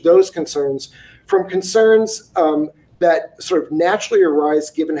distinguish those concerns from concerns that sort of naturally arise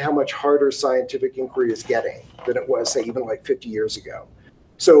given how much harder scientific inquiry is getting than it was, say, even like 50 years ago.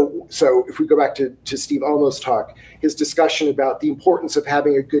 So if we go back to Steve Almo's talk, his discussion about the importance of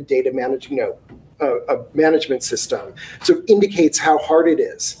having a good data management system, so indicates how hard it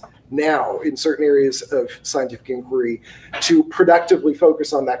is now in certain areas of scientific inquiry to productively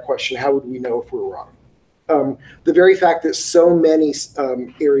focus on that question: how would we know if we're wrong? The very fact that so many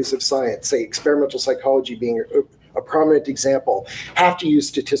areas of science, say experimental psychology being a prominent example, have to use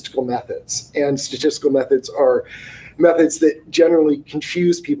statistical methods, and statistical methods are methods that generally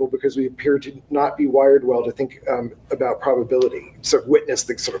confuse people because we appear to not be wired well to think about probability, sort of witness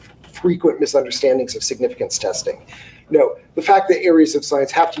the sort of frequent misunderstandings of significance testing. No, the fact that areas of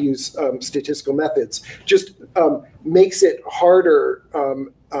science have to use statistical methods just makes it harder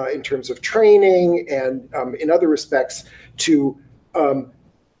in terms of training and in other respects to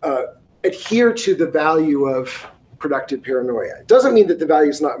adhere to the value of productive paranoia. It doesn't mean that the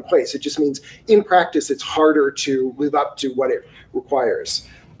value is not in place. It just means in practice it's harder to live up to what it requires.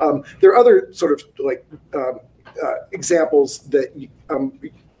 There are other sort of like examples that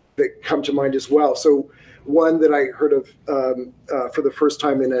come to mind as well. So one that I heard of for the first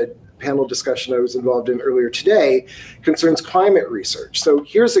time in a panel discussion I was involved in earlier today concerns climate research. So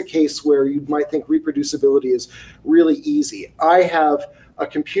here's a case where you might think reproducibility is really easy. I have a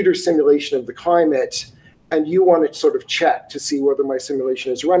computer simulation of the climate, and you want to sort of check to see whether my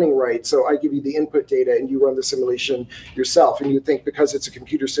simulation is running right. So I give you the input data and you run the simulation yourself. And you think because it's a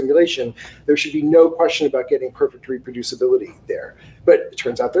computer simulation, there should be no question about getting perfect reproducibility there. But it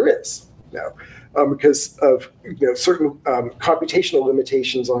turns out there is now because of certain computational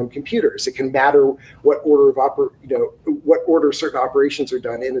limitations on computers. It can matter what order of certain operations are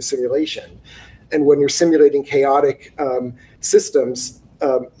done in a simulation. And when you're simulating chaotic systems,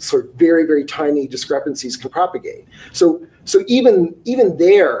 sort of very, very tiny discrepancies can propagate. So even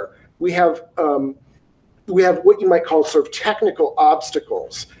there, we have what you might call sort of technical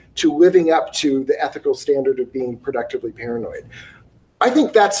obstacles to living up to the ethical standard of being productively paranoid. I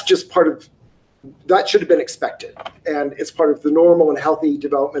think that's just that should have been expected. And it's part of the normal and healthy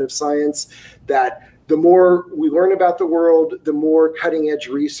development of science, that the more we learn about the world, the more cutting edge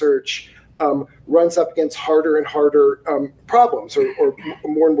research runs up against harder and harder problems or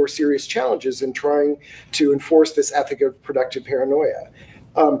more and more serious challenges in trying to enforce this ethic of productive paranoia.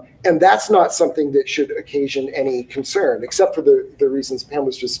 And that's not something that should occasion any concern, except for the reasons Pam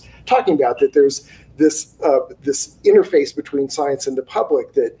was just talking about, that there's this interface between science and the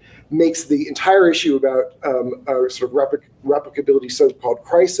public that makes the entire issue about a sort of replicability so-called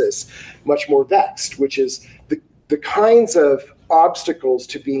crisis much more vexed, which is the kinds of obstacles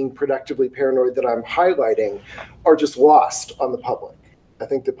to being productively paranoid that I'm highlighting are just lost on the public. I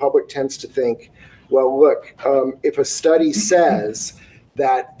think the public tends to think, well, look, if a study says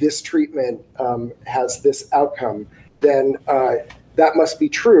that this treatment has this outcome, then that must be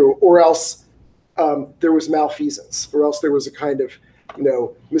true, or else there was malfeasance, or else there was a kind of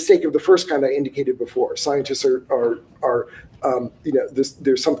mistake of the first kind I indicated before. Scientists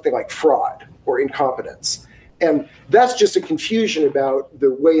there's something like fraud or incompetence. And that's just a confusion about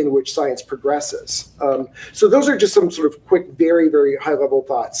the way in which science progresses. So those are just some sort of quick, very, very high-level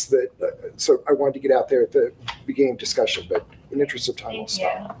thoughts that so I wanted to get out there at the beginning of discussion, but in the interest of time, I'll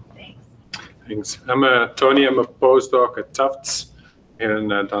stop. Thanks. I'm Tony. I'm a postdoc at Tufts here in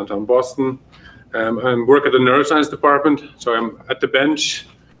downtown Boston. I work at the neuroscience department, so I'm at the bench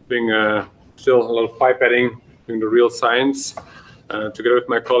doing still a lot of pipetting, doing the real science together with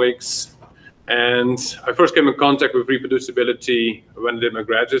my colleagues. And I first came in contact with reproducibility when I did my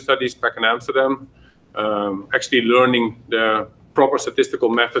graduate studies back in Amsterdam, actually learning the proper statistical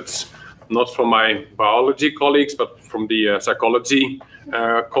methods, not from my biology colleagues, but from the psychology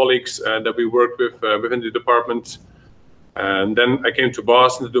colleagues that we worked with within the department. And then I came to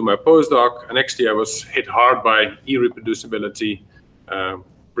Boston to do my postdoc, and actually I was hit hard by irreproducibility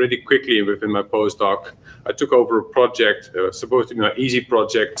pretty quickly within my postdoc. I took over a project, supposed to be an easy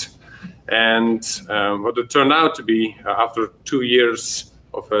project, and what it turned out to be, after 2 years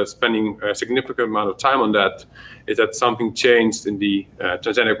of spending a significant amount of time on that, is that something changed in the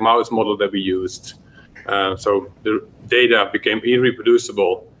transgenic mouse model that we used. So the data became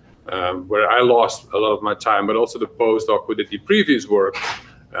irreproducible, where I lost a lot of my time, but also the postdoc who did the previous work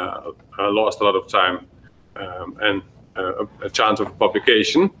lost a lot of time. And a chance of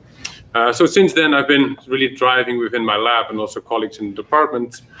publication. So since then, I've been really driving within my lab and also colleagues in the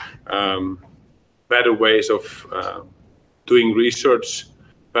department better ways of doing research,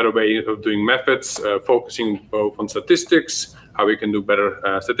 better ways of doing methods, focusing both on statistics, how we can do better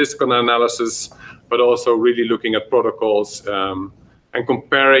statistical analysis, but also really looking at protocols and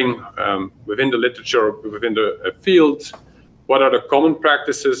comparing within the literature, within the field, what are the common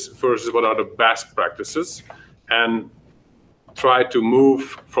practices versus what are the best practices, and try to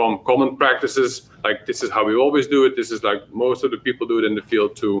move from common practices, like this is how we always do it, this is like most of the people do it in the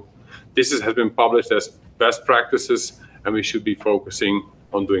field, to this has been published as best practices, and we should be focusing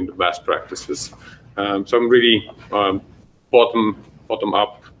on doing the best practices. So I'm really bottom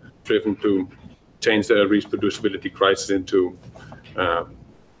up driven to change the reproducibility crisis into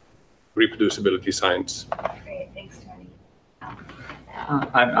reproducibility science. Great, thanks, Tony.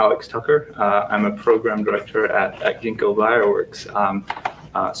 I'm Alex Tucker. I'm a program director at Ginkgo Bioworks.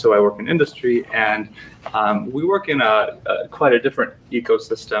 So I work in industry, and we work in quite a different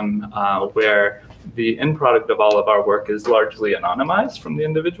ecosystem where the end product of all of our work is largely anonymized from the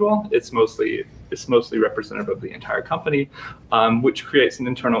individual. It's mostly representative of the entire company, which creates an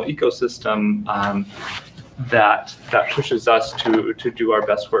internal ecosystem that pushes us to do our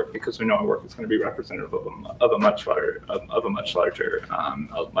best work, because we know our work is going to be representative of a much larger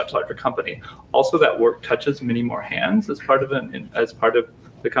company. Also, that work touches many more hands as part of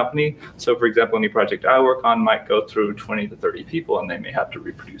the company. So, for example, any project I work on might go through 20 to 30 people, and they may have to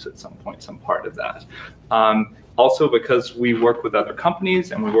reproduce at some point some part of that. Also, because we work with other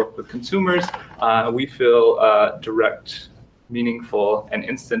companies and we work with consumers, we feel direct, meaningful, and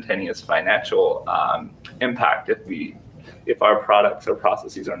instantaneous financial impact if our products or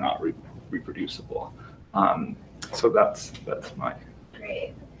processes are not reproducible. So that's my.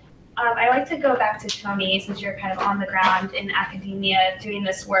 Great. I'd like to go back to Tony, since you're kind of on the ground in academia doing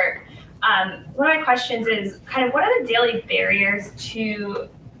this work. One of my questions is kind of what are the daily barriers to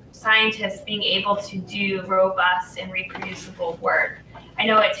scientists being able to do robust and reproducible work? I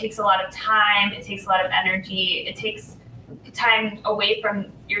know it takes a lot of time, it takes a lot of energy, it takes time away from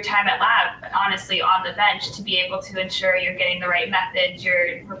your time at lab, honestly, on the bench, to be able to ensure you're getting the right methods,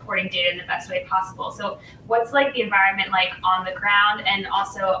 you're reporting data in the best way possible. So what's like the environment like on the ground? And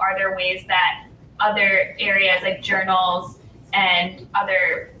also, are there ways that other areas like journals and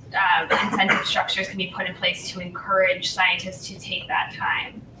other incentive structures can be put in place to encourage scientists to take that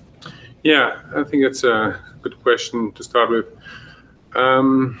time? Yeah, I think that's a good question to start with.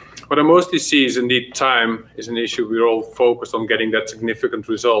 What I mostly see is indeed time is an issue. We're all focused on getting that significant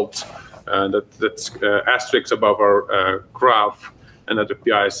result that's asterisk above our graph, and that the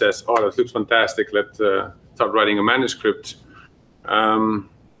PI says, oh, that looks fantastic, let's start writing a manuscript.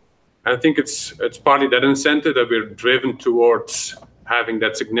 I think it's partly that incentive that we're driven towards having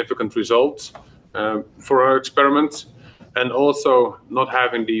that significant result for our experiments, and also not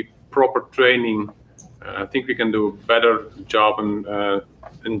having the proper training. I think we can do a better job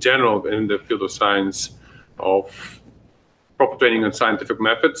in general in the field of science of proper training on scientific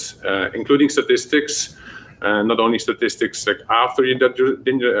methods, including statistics, not only statistics like after you've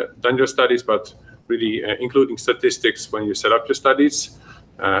done your studies, but really including statistics when you set up your studies.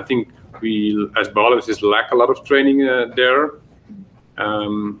 I think we, as biologists, lack a lot of training there.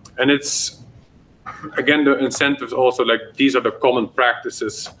 And it's, again, the incentives also, like these are the common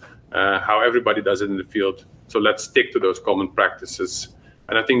practices, how everybody does it in the field. So let's stick to those common practices.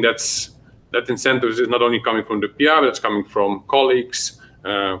 And I think that incentive is not only coming from the PI, but it's coming from colleagues,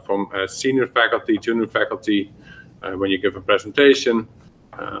 from senior faculty, junior faculty, when you give a presentation.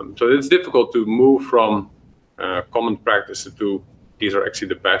 So it's difficult to move from common practices to these are actually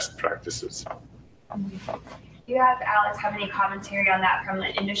the best practices. Do you have, Alex, have any commentary on that from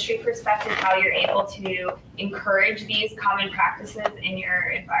an industry perspective, how you're able to encourage these common practices in your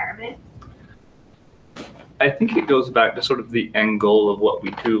environment? I think it goes back to sort of the end goal of what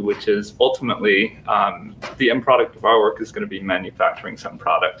we do, which is ultimately the end product of our work is going to be manufacturing some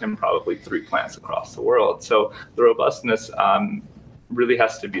product in probably 3 plants across the world. So the robustness really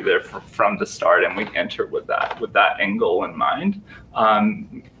has to be there from the start, and we enter with that end goal in mind.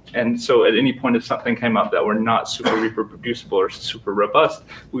 And so at any point if something came up that were not super reproducible or super robust,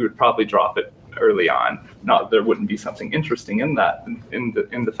 we would probably drop it early on. Not that there wouldn't be something interesting in that, in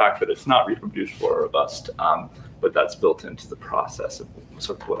the fact that it's not reproducible or robust, but that's built into the process of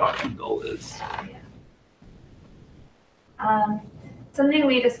sort of what our end goal is. Something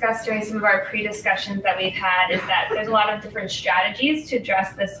we discussed during some of our pre-discussions that we've had is that there's a lot of different strategies to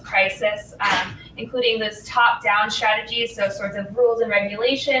address this crisis, including those top-down strategies, so sorts of rules and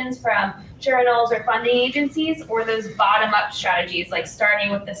regulations from journals or funding agencies, or those bottom-up strategies, like starting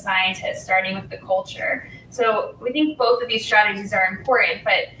with the scientists, starting with the culture. So we think both of these strategies are important,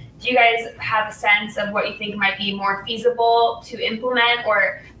 but do you guys have a sense of what you think might be more feasible to implement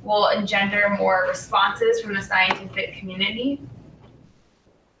or will engender more responses from the scientific community?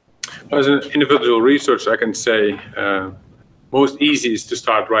 As an individual researcher, I can say most easy is to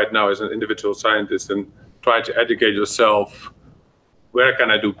start right now as an individual scientist and try to educate yourself. Where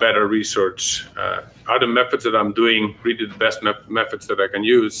can I do better research? Are the methods that I'm doing really the best methods that I can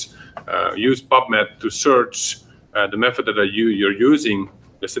use? Use PubMed to search the method that you're using,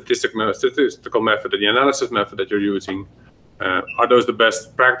 the statistical method, the analysis method that you're using. Are those the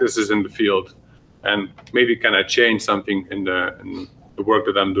best practices in the field? And maybe can I change something in the work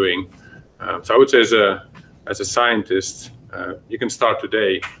that I'm doing? So I would say as a scientist, you can start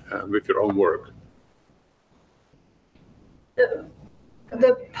today with your own work.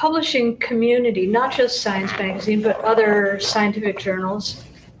 The publishing community, not just Science Magazine, but other scientific journals,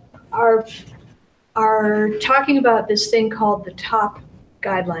 are talking about this thing called the TOP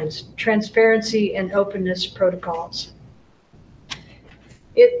guidelines, transparency and openness protocols.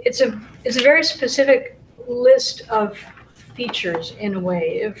 It's a very specific list of features in a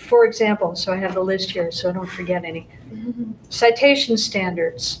way. For example, so I have the list here so I don't forget any. Citation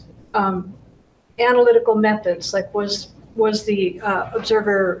standards, analytical methods, like was the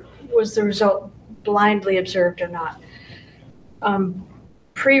result blindly observed or not?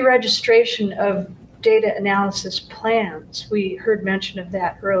 Pre-registration of data analysis plans, we heard mention of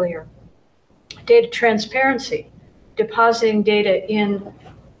that earlier. Data transparency, depositing data in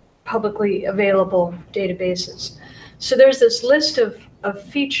publicly available databases. So there's this list of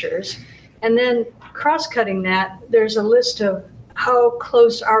features, and then cross-cutting that, there's a list of how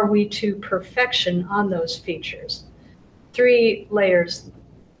close are we to perfection on those features. 3 layers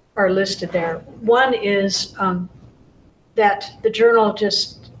are listed there. One is that the journal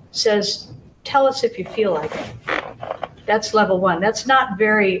just says, tell us if you feel like it. That's level 1. That's not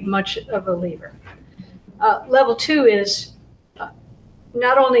very much of a lever. Level 2 is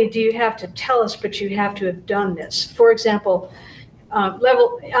not only do you have to tell us, but you have to have done this. For example,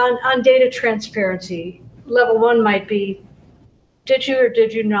 on data transparency, level 1 might be, did you or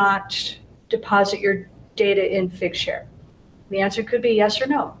did you not deposit your data in Figshare? The answer could be yes or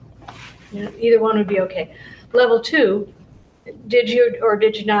no. Either one would be okay. Level 2, did you or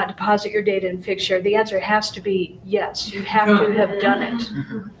did you not deposit your data in Figshare? The answer has to be yes. You have to have done it.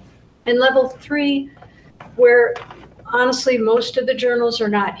 And level 3, where honestly most of the journals are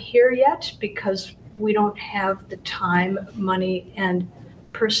not here yet because we don't have the time, money, and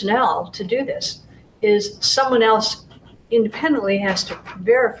personnel to do this, is someone else independently has to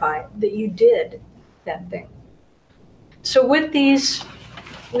verify that you did that thing. So with these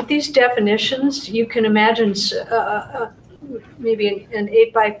definitions, you can imagine maybe an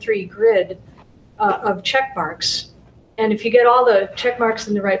 8x3 grid of check marks. And if you get all the check marks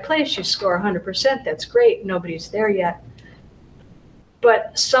in the right place, you score 100%. That's great. Nobody's there yet.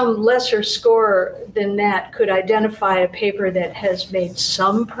 But some lesser score than that could identify a paper that has made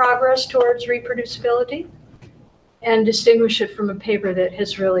some progress towards reproducibility and distinguish it from a paper that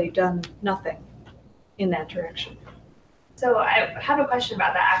has really done nothing in that direction. So I have a question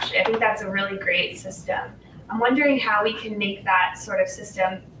about that, actually. I think that's a really great system. I'm wondering how we can make that sort of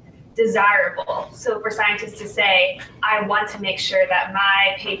system desirable. So for scientists to say, I want to make sure that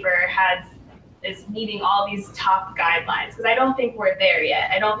my paper is meeting all these top guidelines, because I don't think we're there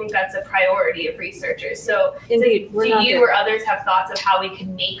yet. I don't think that's a priority of researchers. So indeed, do you or others have thoughts of how we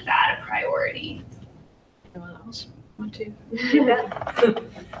can make that a priority? Anyone else want to do that?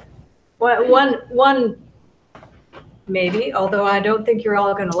 One maybe, although I don't think you're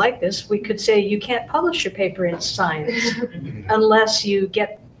all going to like this, we could say you can't publish your paper in Science unless you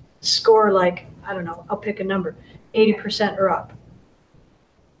get score like, I don't know, I'll pick a number, 80% or up,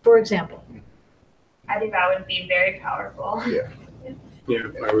 for example. I think that would be very powerful. Yeah,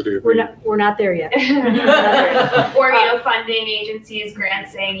 I would agree. We're not there yet. Or funding agencies,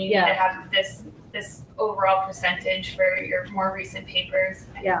 grants saying you need to have this overall percentage for your more recent papers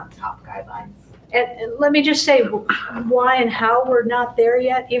and top guidelines. And let me just say why and how we're not there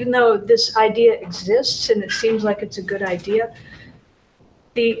yet, even though this idea exists and it seems like it's a good idea.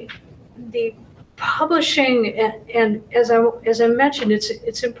 The publishing, and as I mentioned,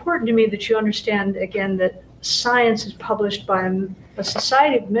 it's important to me that you understand again that science is published by a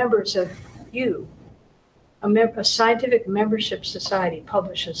society of members of you, a scientific membership society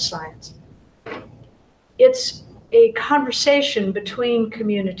publishes science. It's a conversation between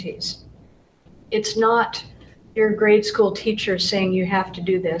communities. It's not your grade school teacher saying you have to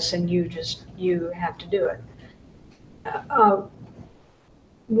do this and you have to do it.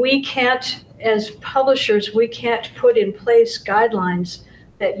 We can't, as publishers, we can't put in place guidelines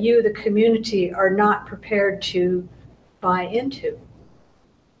that you, the community, are not prepared to buy into.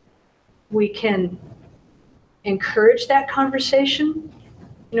 We can encourage that conversation,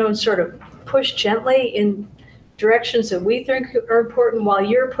 and sort of push gently in directions that we think are important while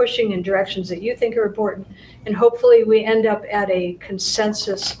you're pushing in directions that you think are important. And hopefully we end up at a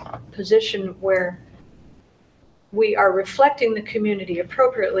consensus position where we are reflecting the community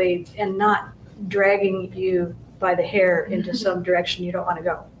appropriately and not dragging you by the hair into some direction you don't want to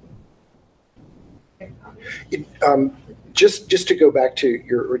go. Just to go back to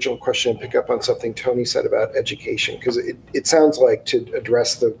your original question and pick up on something Tony said about education, because it sounds like, to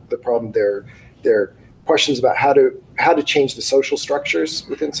address the problem there are questions about how to change the social structures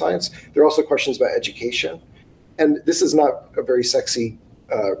within science. There are also questions about education. And this is not a very sexy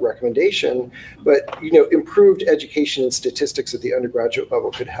recommendation, but improved education in statistics at the undergraduate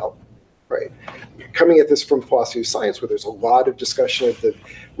level could help, right? Coming at this from philosophy of science, where there's a lot of discussion of the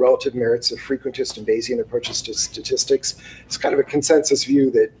relative merits of frequentist and Bayesian approaches to statistics, it's kind of a consensus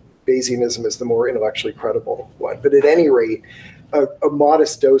view that Bayesianism is the more intellectually credible one. But at any rate, a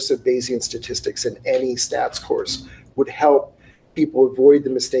modest dose of Bayesian statistics in any stats course would help people avoid the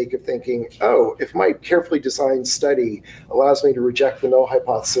mistake of thinking, oh, if my carefully designed study allows me to reject the null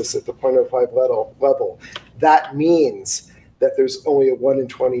hypothesis at the 0.05 level, that means that there's only a 1 in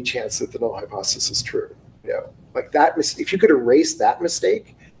 20 chance that the null hypothesis is true. Like that, if you could erase that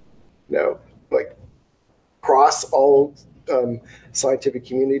mistake, like cross all scientific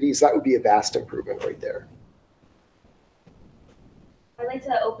communities, that would be a vast improvement right there. I'd like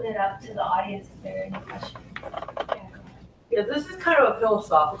to open it up to the audience if there are any questions. Yeah, this is kind of a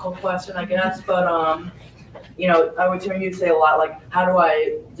philosophical question, I guess, but I would hear you say a lot, like, how do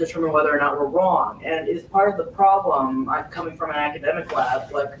I determine whether or not we're wrong? And is part of the problem, I'm coming from an academic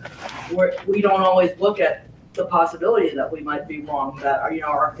lab, like, we don't always look at the possibility that we might be wrong, that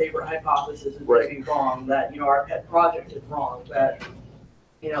our favorite hypothesis is going to be wrong, that our pet project is wrong, that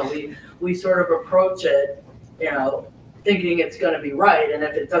we sort of approach it, thinking it's going to be right, and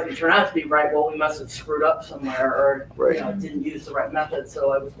if it doesn't turn out to be right, well, we must have screwed up somewhere, or didn't use the right method.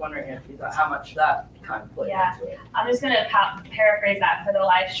 So I was wondering if how much that kind of played into it. I'm just going to paraphrase that for the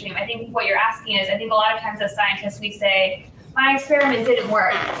live stream. I think what you're asking is, I think a lot of times as scientists we say, my experiment didn't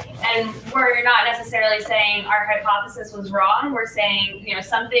work, and we're not necessarily saying our hypothesis was wrong. We're saying,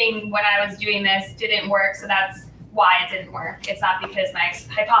 something when I was doing this didn't work, so that's why it didn't work. It's not because my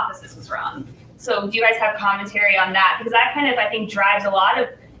hypothesis was wrong. So do you guys have commentary on that? Because that kind of, I think, drives a lot of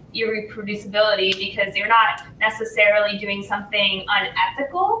irreproducibility, because you're not necessarily doing something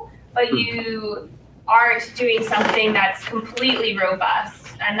unethical, but you aren't doing something that's completely robust.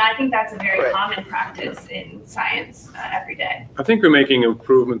 And I think that's a very common practice in science every day. I think we're making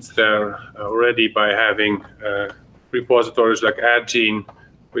improvements there already by having repositories like AdGene,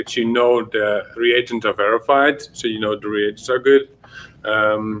 which the reagents are verified, so the reagents are good.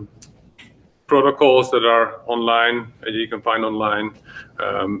 Protocols that are online, that you can find online,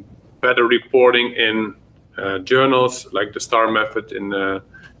 better reporting in journals like the STAR method in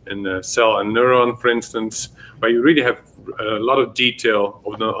Cell and Neuron, for instance, where you really have a lot of detail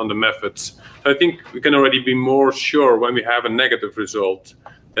on the methods. So I think we can already be more sure when we have a negative result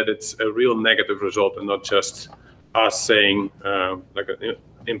that it's a real negative result and not just us saying, like an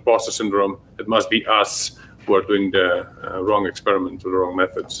imposter syndrome, it must be us who are doing the wrong experiment or the wrong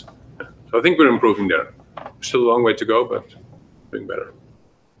methods. So I think we're improving there. Still a long way to go, but doing better.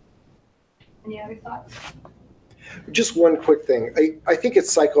 Any other thoughts? Just one quick thing. I think it's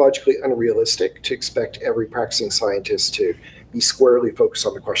psychologically unrealistic to expect every practicing scientist to be squarely focused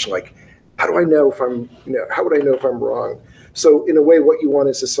on the question, like, how do I know if I'm, how would I know if I'm wrong? So in a way, what you want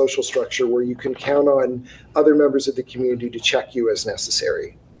is a social structure where you can count on other members of the community to check you as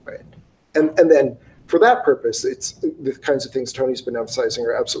necessary, right? And then for that purpose, it's the kinds of things Tony's been emphasizing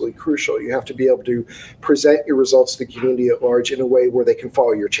are absolutely crucial. You have to be able to present your results to the community at large in a way where they can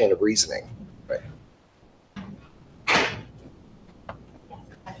follow your chain of reasoning, right?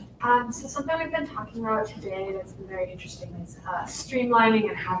 So something we've been talking about today that's been very interesting is streamlining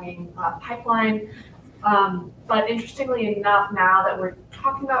and having a pipeline. But interestingly enough, now that we're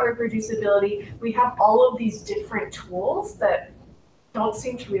talking about reproducibility, we have all of these different tools that don't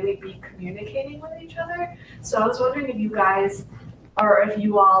seem to really be communicating with each other. So I was wondering if you guys, or if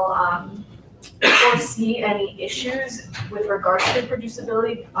you all foresee any issues with regards to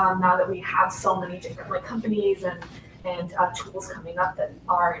reproducibility now that we have so many different like companies and tools coming up that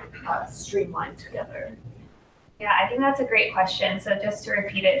are streamlined together? Yeah, I think that's a great question. So just to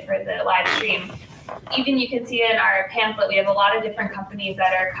repeat it for the live stream, even you can see in our pamphlet, we have a lot of different companies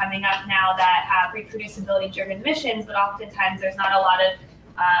that are coming up now that have reproducibility driven missions, but oftentimes there's not a lot of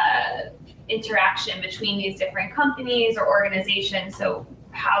interaction between these different companies or organizations. So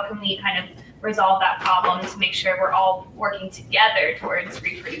how can we kind of resolve that problem to make sure we're all working together towards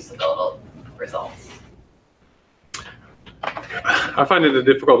reproducible results? I find it a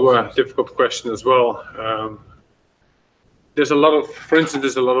difficult question as well. There's a lot of, for instance,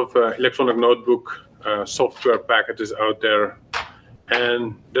 there's a lot of electronic notebook software packages out there,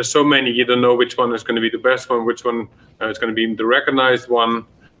 and there's so many, you don't know which one is going to be the best one, which one is going to be the recognized one.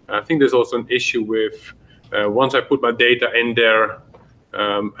 I think there's also an issue with once I put my data in there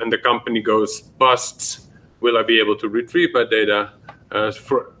and the company goes busts, will I be able to retrieve my data?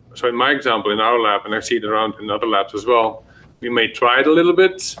 So in my example, in our lab, and I see it around in other labs as well, we may try it a little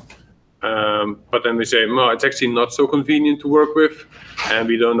bit, but then we say, no, it's actually not so convenient to work with, and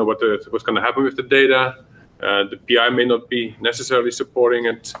we don't know what's going to happen with the data. The PI may not be necessarily supporting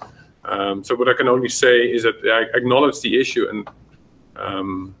it. So what I can only say is that I acknowledge the issue, and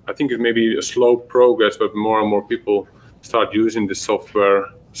I think it may be a slow progress, but more and more people start using the software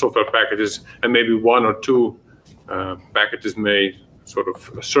packages, and maybe one or two packages may sort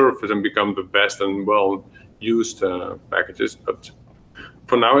of surface and become the best and well-used packages. But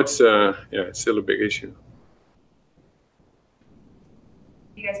for now, it's still a big issue.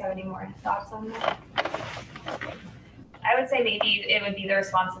 Do you guys have any more thoughts on that? I would say maybe it would be the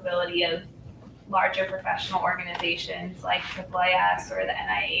responsibility of larger professional organizations like AAAS or the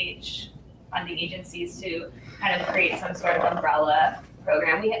NIH funding agencies to kind of create some sort of umbrella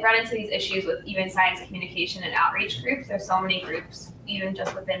program. We run into these issues with even science communication and outreach groups. There's so many groups, even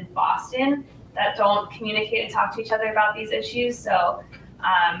just within Boston, that don't communicate and talk to each other about these issues. So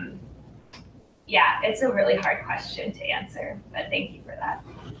yeah, it's a really hard question to answer, but thank you for that.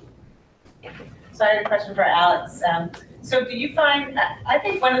 So I had a question for Alex. So do you find, I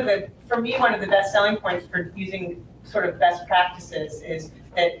think for me, one of the best selling points for using sort of best practices is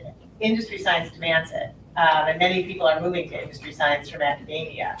that industry science demands it. And many people are moving to industry science from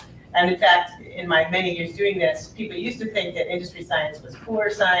academia. And in fact, in my many years doing this, people used to think that industry science was poor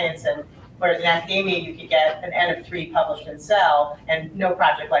science, and whereas in academia you could get an N of 3 published and sell, and no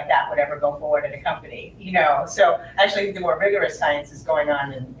project like that would ever go forward in a company. So actually the more rigorous science is going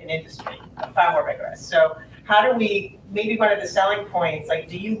on in industry, far more rigorous. So how do we, maybe one of the selling points, like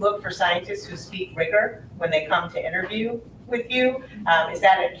do you look for scientists who speak rigor when they come to interview with you? Is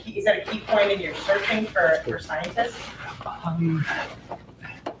that a key point in your searching for scientists?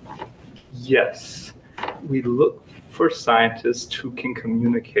 Yes, we look for scientists who can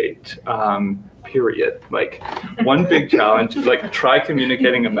communicate, period. Like one big challenge is like try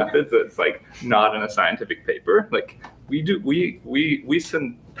communicating a method that's like not in a scientific paper. Like we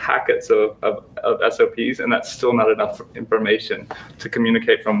send packets of SOPs, and that's still not enough information to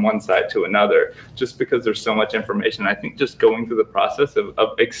communicate from one side to another, just because there's so much information. I think just going through the process of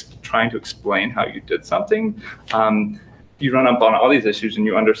trying to explain how you did something, you run up on all these issues, and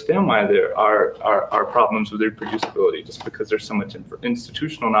you understand why there are problems with reproducibility, just because there's so much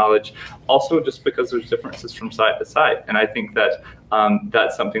institutional knowledge, also just because there's differences from side to side. And I think that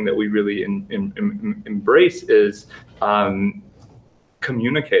that's something that we really embrace is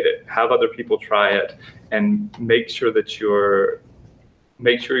communicate it, have other people try it, and make sure that you're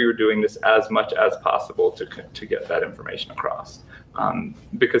doing this as much as possible to get that information across.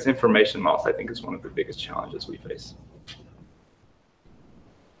 Because information loss, I think, is one of the biggest challenges we face.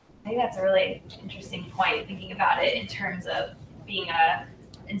 I think that's a really interesting point, thinking about it in terms of being a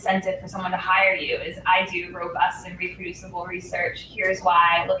incentive for someone to hire you is I do robust and reproducible research. Here's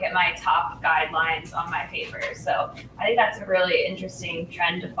why, look at my top guidelines on my paper. So I think that's a really interesting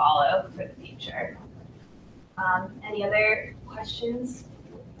trend to follow for the future. Any other questions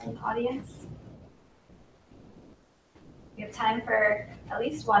from the audience? We have time for at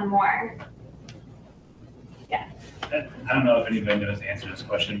least one more. Yeah. I don't know if anybody knows the answer to this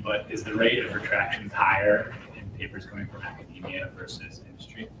question, but is the rate of retractions higher in papers coming from academia versus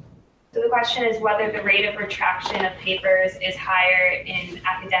industry? So the question is whether the rate of retraction of papers is higher in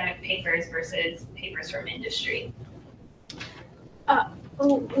academic papers versus papers from industry.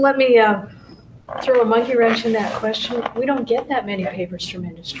 Let me throw a monkey wrench in that question. We don't get that many papers from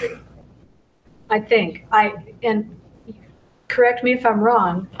industry, I think. And correct me if I'm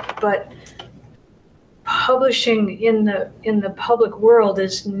wrong, but publishing in the public world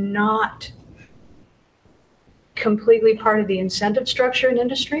is not completely part of the incentive structure in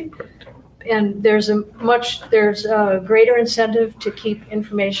industry. And there's a greater incentive to keep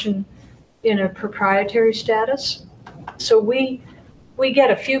information in a proprietary status. So we get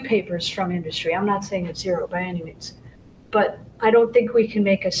a few papers from industry. I'm not saying it's zero by any means, but I don't think we can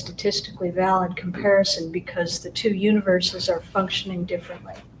make a statistically valid comparison because the two universes are functioning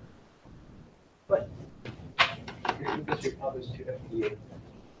differently. But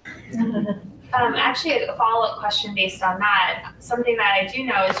actually, a follow-up question based on that. Something that I do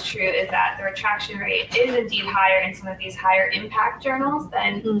know is true is that the retraction rate is indeed higher in some of these higher impact journals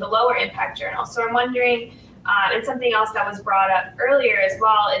than the lower impact journals. So I'm wondering, and something else that was brought up earlier as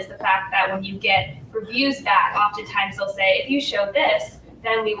well is the fact that when you get reviews back, oftentimes they'll say, if you show this,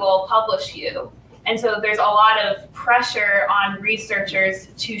 then we will publish you. And so there's a lot of pressure on researchers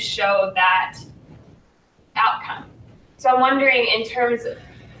to show that outcome. So I'm wondering, in terms of,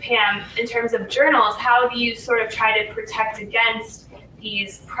 Pam, in terms of journals, how do you sort of try to protect against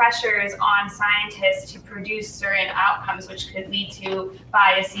these pressures on scientists to produce certain outcomes, which could lead to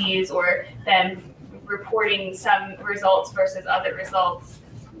biases or them reporting some results versus other results?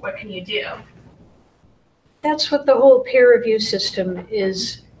 What can you do? that's what the whole peer review system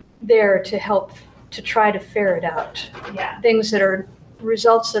is there to help, to try to ferret out. Yeah. Things that are,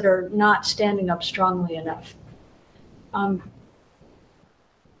 results that are not standing up strongly enough.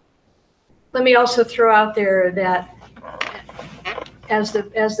 Let me also throw out there that as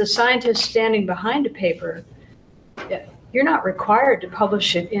the scientist standing behind a paper, you're not required to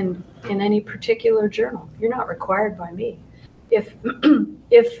publish it in any particular journal. You're not required by me. If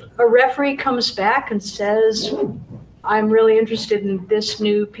a referee comes back and says, I'm really interested in this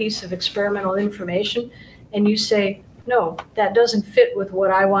new piece of experimental information, and you say, no, that doesn't fit with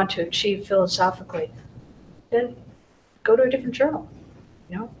what I want to achieve philosophically, then go to a different journal.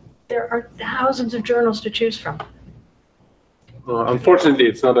 You know, there are thousands of journals to choose from. Unfortunately,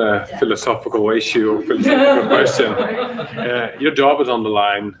 it's not a philosophical issue or philosophical question. Your job is on the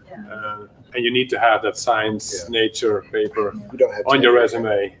line, and you need to have that science, nature paper on your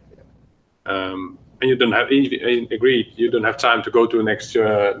resume. And you don't have, agreed, you don't have time to go to the next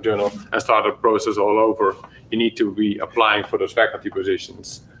journal and start a process all over. You need to be applying for those faculty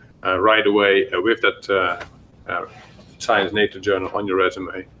positions right away with that science nature journal on your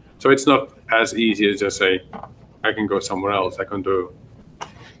resume. So it's not as easy as just say, I can go somewhere else. I can do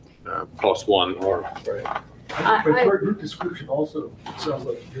 +1 or. But your description also sounds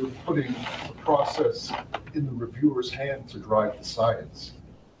like you're putting the process in the reviewer's hand to drive the science.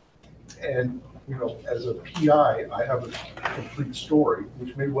 And, you know, as a PI, I have a complete story,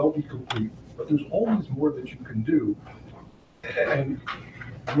 which may well be complete, but there's always more that you can do. And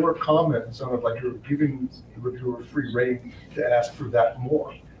your comment sounded like you're giving the reviewer free rein to ask for that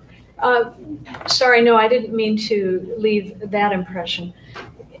more. Sorry, no, I didn't mean to leave that impression.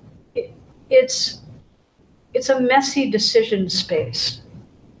 It's a messy decision space.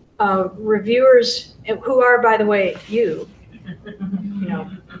 Reviewers, who are, by the way, you know,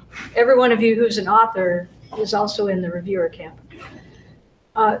 every one of you who's an author is also in the reviewer camp.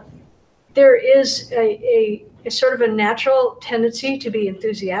 There is a sort of a natural tendency to be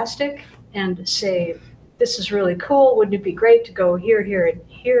enthusiastic and say, this is really cool. Wouldn't it be great to go here, here, and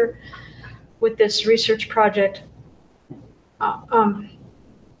here with this research project? And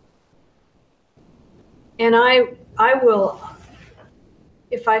I will,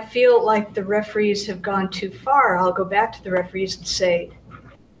 if I feel like the referees have gone too far, I'll go back to the referees and say,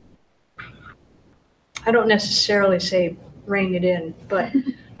 I don't necessarily say rein it in, but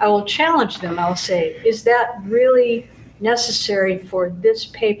I will challenge them. I'll say, is that really necessary for this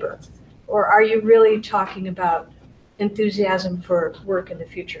paper? Or are you really talking about enthusiasm for work in the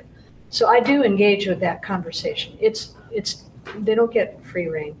future? So I do engage with that conversation. They don't get free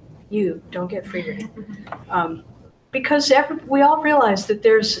rein. You don't get free rein. Because we all realize that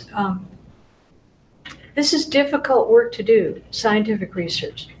there's, this is difficult work to do, scientific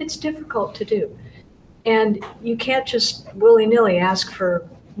research. It's difficult to do. And you can't just willy-nilly ask for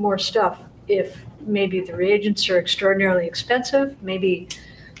more stuff if maybe the reagents are extraordinarily expensive, maybe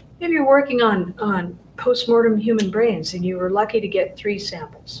you're working on post-mortem human brains and you were lucky to get 3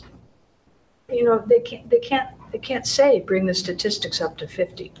 samples. You know, they can't say bring the statistics up to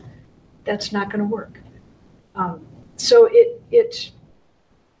 50. That's not going to work. So it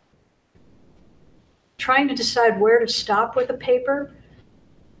trying to decide where to stop with a paper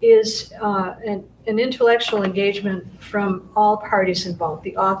is an intellectual engagement from all parties involved.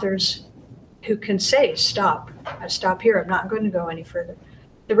 The authors who can say, stop, I stop here, I'm not going to go any further.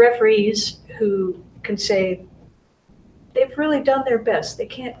 The referees who can say, they've really done their best, they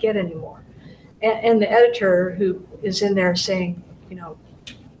can't get any more. and the editor who is in there saying,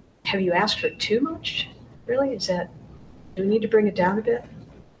 have you asked for too much? Really? Do we need to bring it down a bit?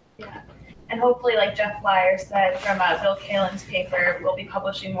 Yeah. And hopefully, like Jeff Lyer said from Bill Kalin's paper, we'll be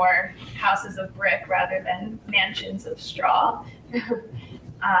publishing more houses of brick rather than mansions of straw.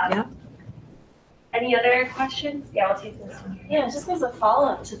 Yeah. Any other questions? Yeah, I'll take this one. Yeah, just as a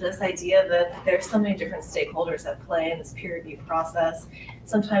follow-up to this idea that there's so many different stakeholders at play in this peer review process,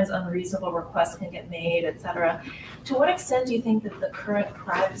 sometimes unreasonable requests can get made, et cetera. To what extent do you think that the current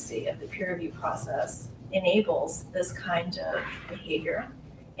privacy of the peer review process enables this kind of behavior?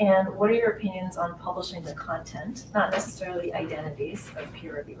 And what are your opinions on publishing the content, not necessarily identities of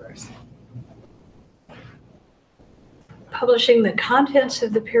peer reviewers? Publishing the contents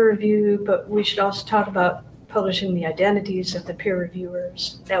of the peer review, but we should also talk about publishing the identities of the peer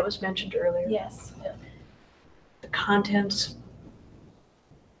reviewers. That was mentioned earlier. Yes. Yeah. The contents.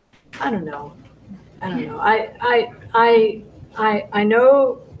 I don't know. I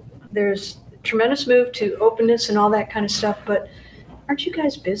know there's a tremendous move to openness and all that kind of stuff, but aren't you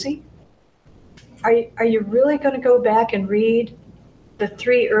guys busy? Are you really going to go back and read the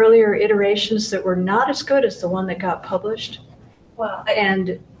 3 earlier iterations that were not as good as the one that got published? Well,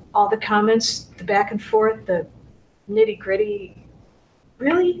 and all the comments, the back and forth, the nitty gritty.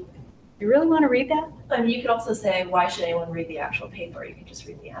 Really? You really want to read that? I mean, you could also say, why should anyone read the actual paper? You could just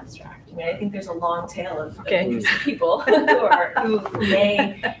read the abstract. I mean, I think there's a long tail of interested people who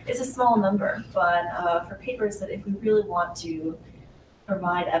may, it's a small number, but for papers that if we really want to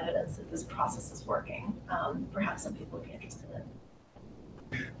provide evidence that this process is working, perhaps some people would be interested in it.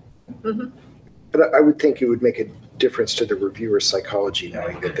 Mm-hmm. But I would think it would make a difference to the reviewer's psychology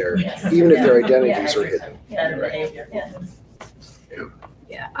knowing that they're, even if their identities are hidden.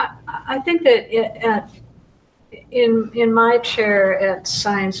 Yeah, I think that in my chair at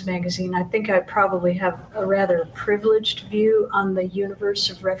Science Magazine, I think I probably have a rather privileged view on the universe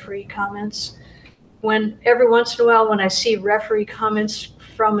of referee comments. When every once in a while, when I see referee comments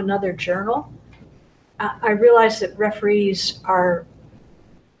from another journal, I realize that referees are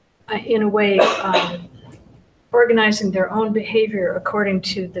in a way, organizing their own behavior according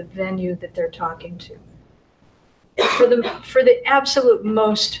to the venue that they're talking to. For the absolute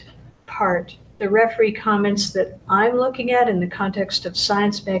most part, the referee comments that I'm looking at in the context of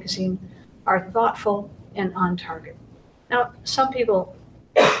Science Magazine are thoughtful and on target. Now, some people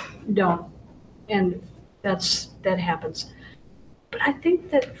don't, and that happens. But I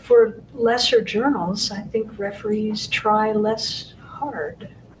think that for lesser journals, I think referees try less hard.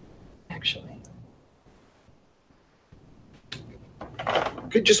 Actually.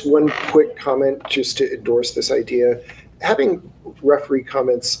 Just one quick comment just to endorse this idea. Having referee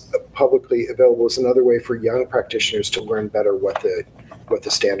comments publicly available is another way for young practitioners to learn better what the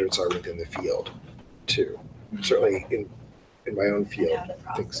standards are within the field too. Certainly in my own field,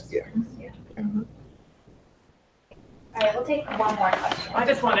 things, yeah. Mm-hmm. All right, we'll take one more question. I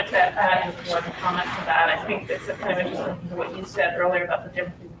just wanted to add one comment to that. I think it's kind of interesting to what you said earlier about the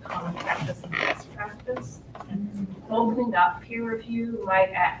difference between common practice and best practice. Opening up peer review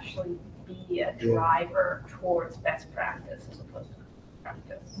might actually be a driver towards best practice as opposed to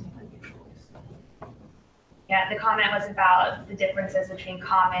practice. Yeah, the comment was about the differences between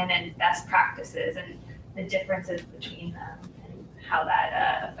common and best practices and the differences between them and how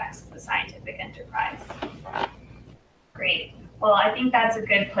that affects the scientific enterprise. Great. Well, I think that's a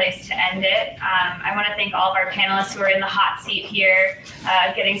good place to end it. I want to thank all of our panelists who are in the hot seat here,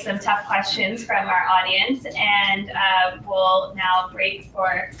 getting some tough questions from our audience. And we'll now break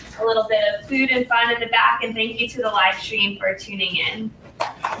for a little bit of food and fun in the back. And thank you to the live stream for tuning in.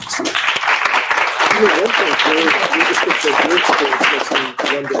 One thing, your description of your experience makes me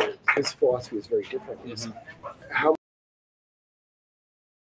wonder, his philosophy is very different.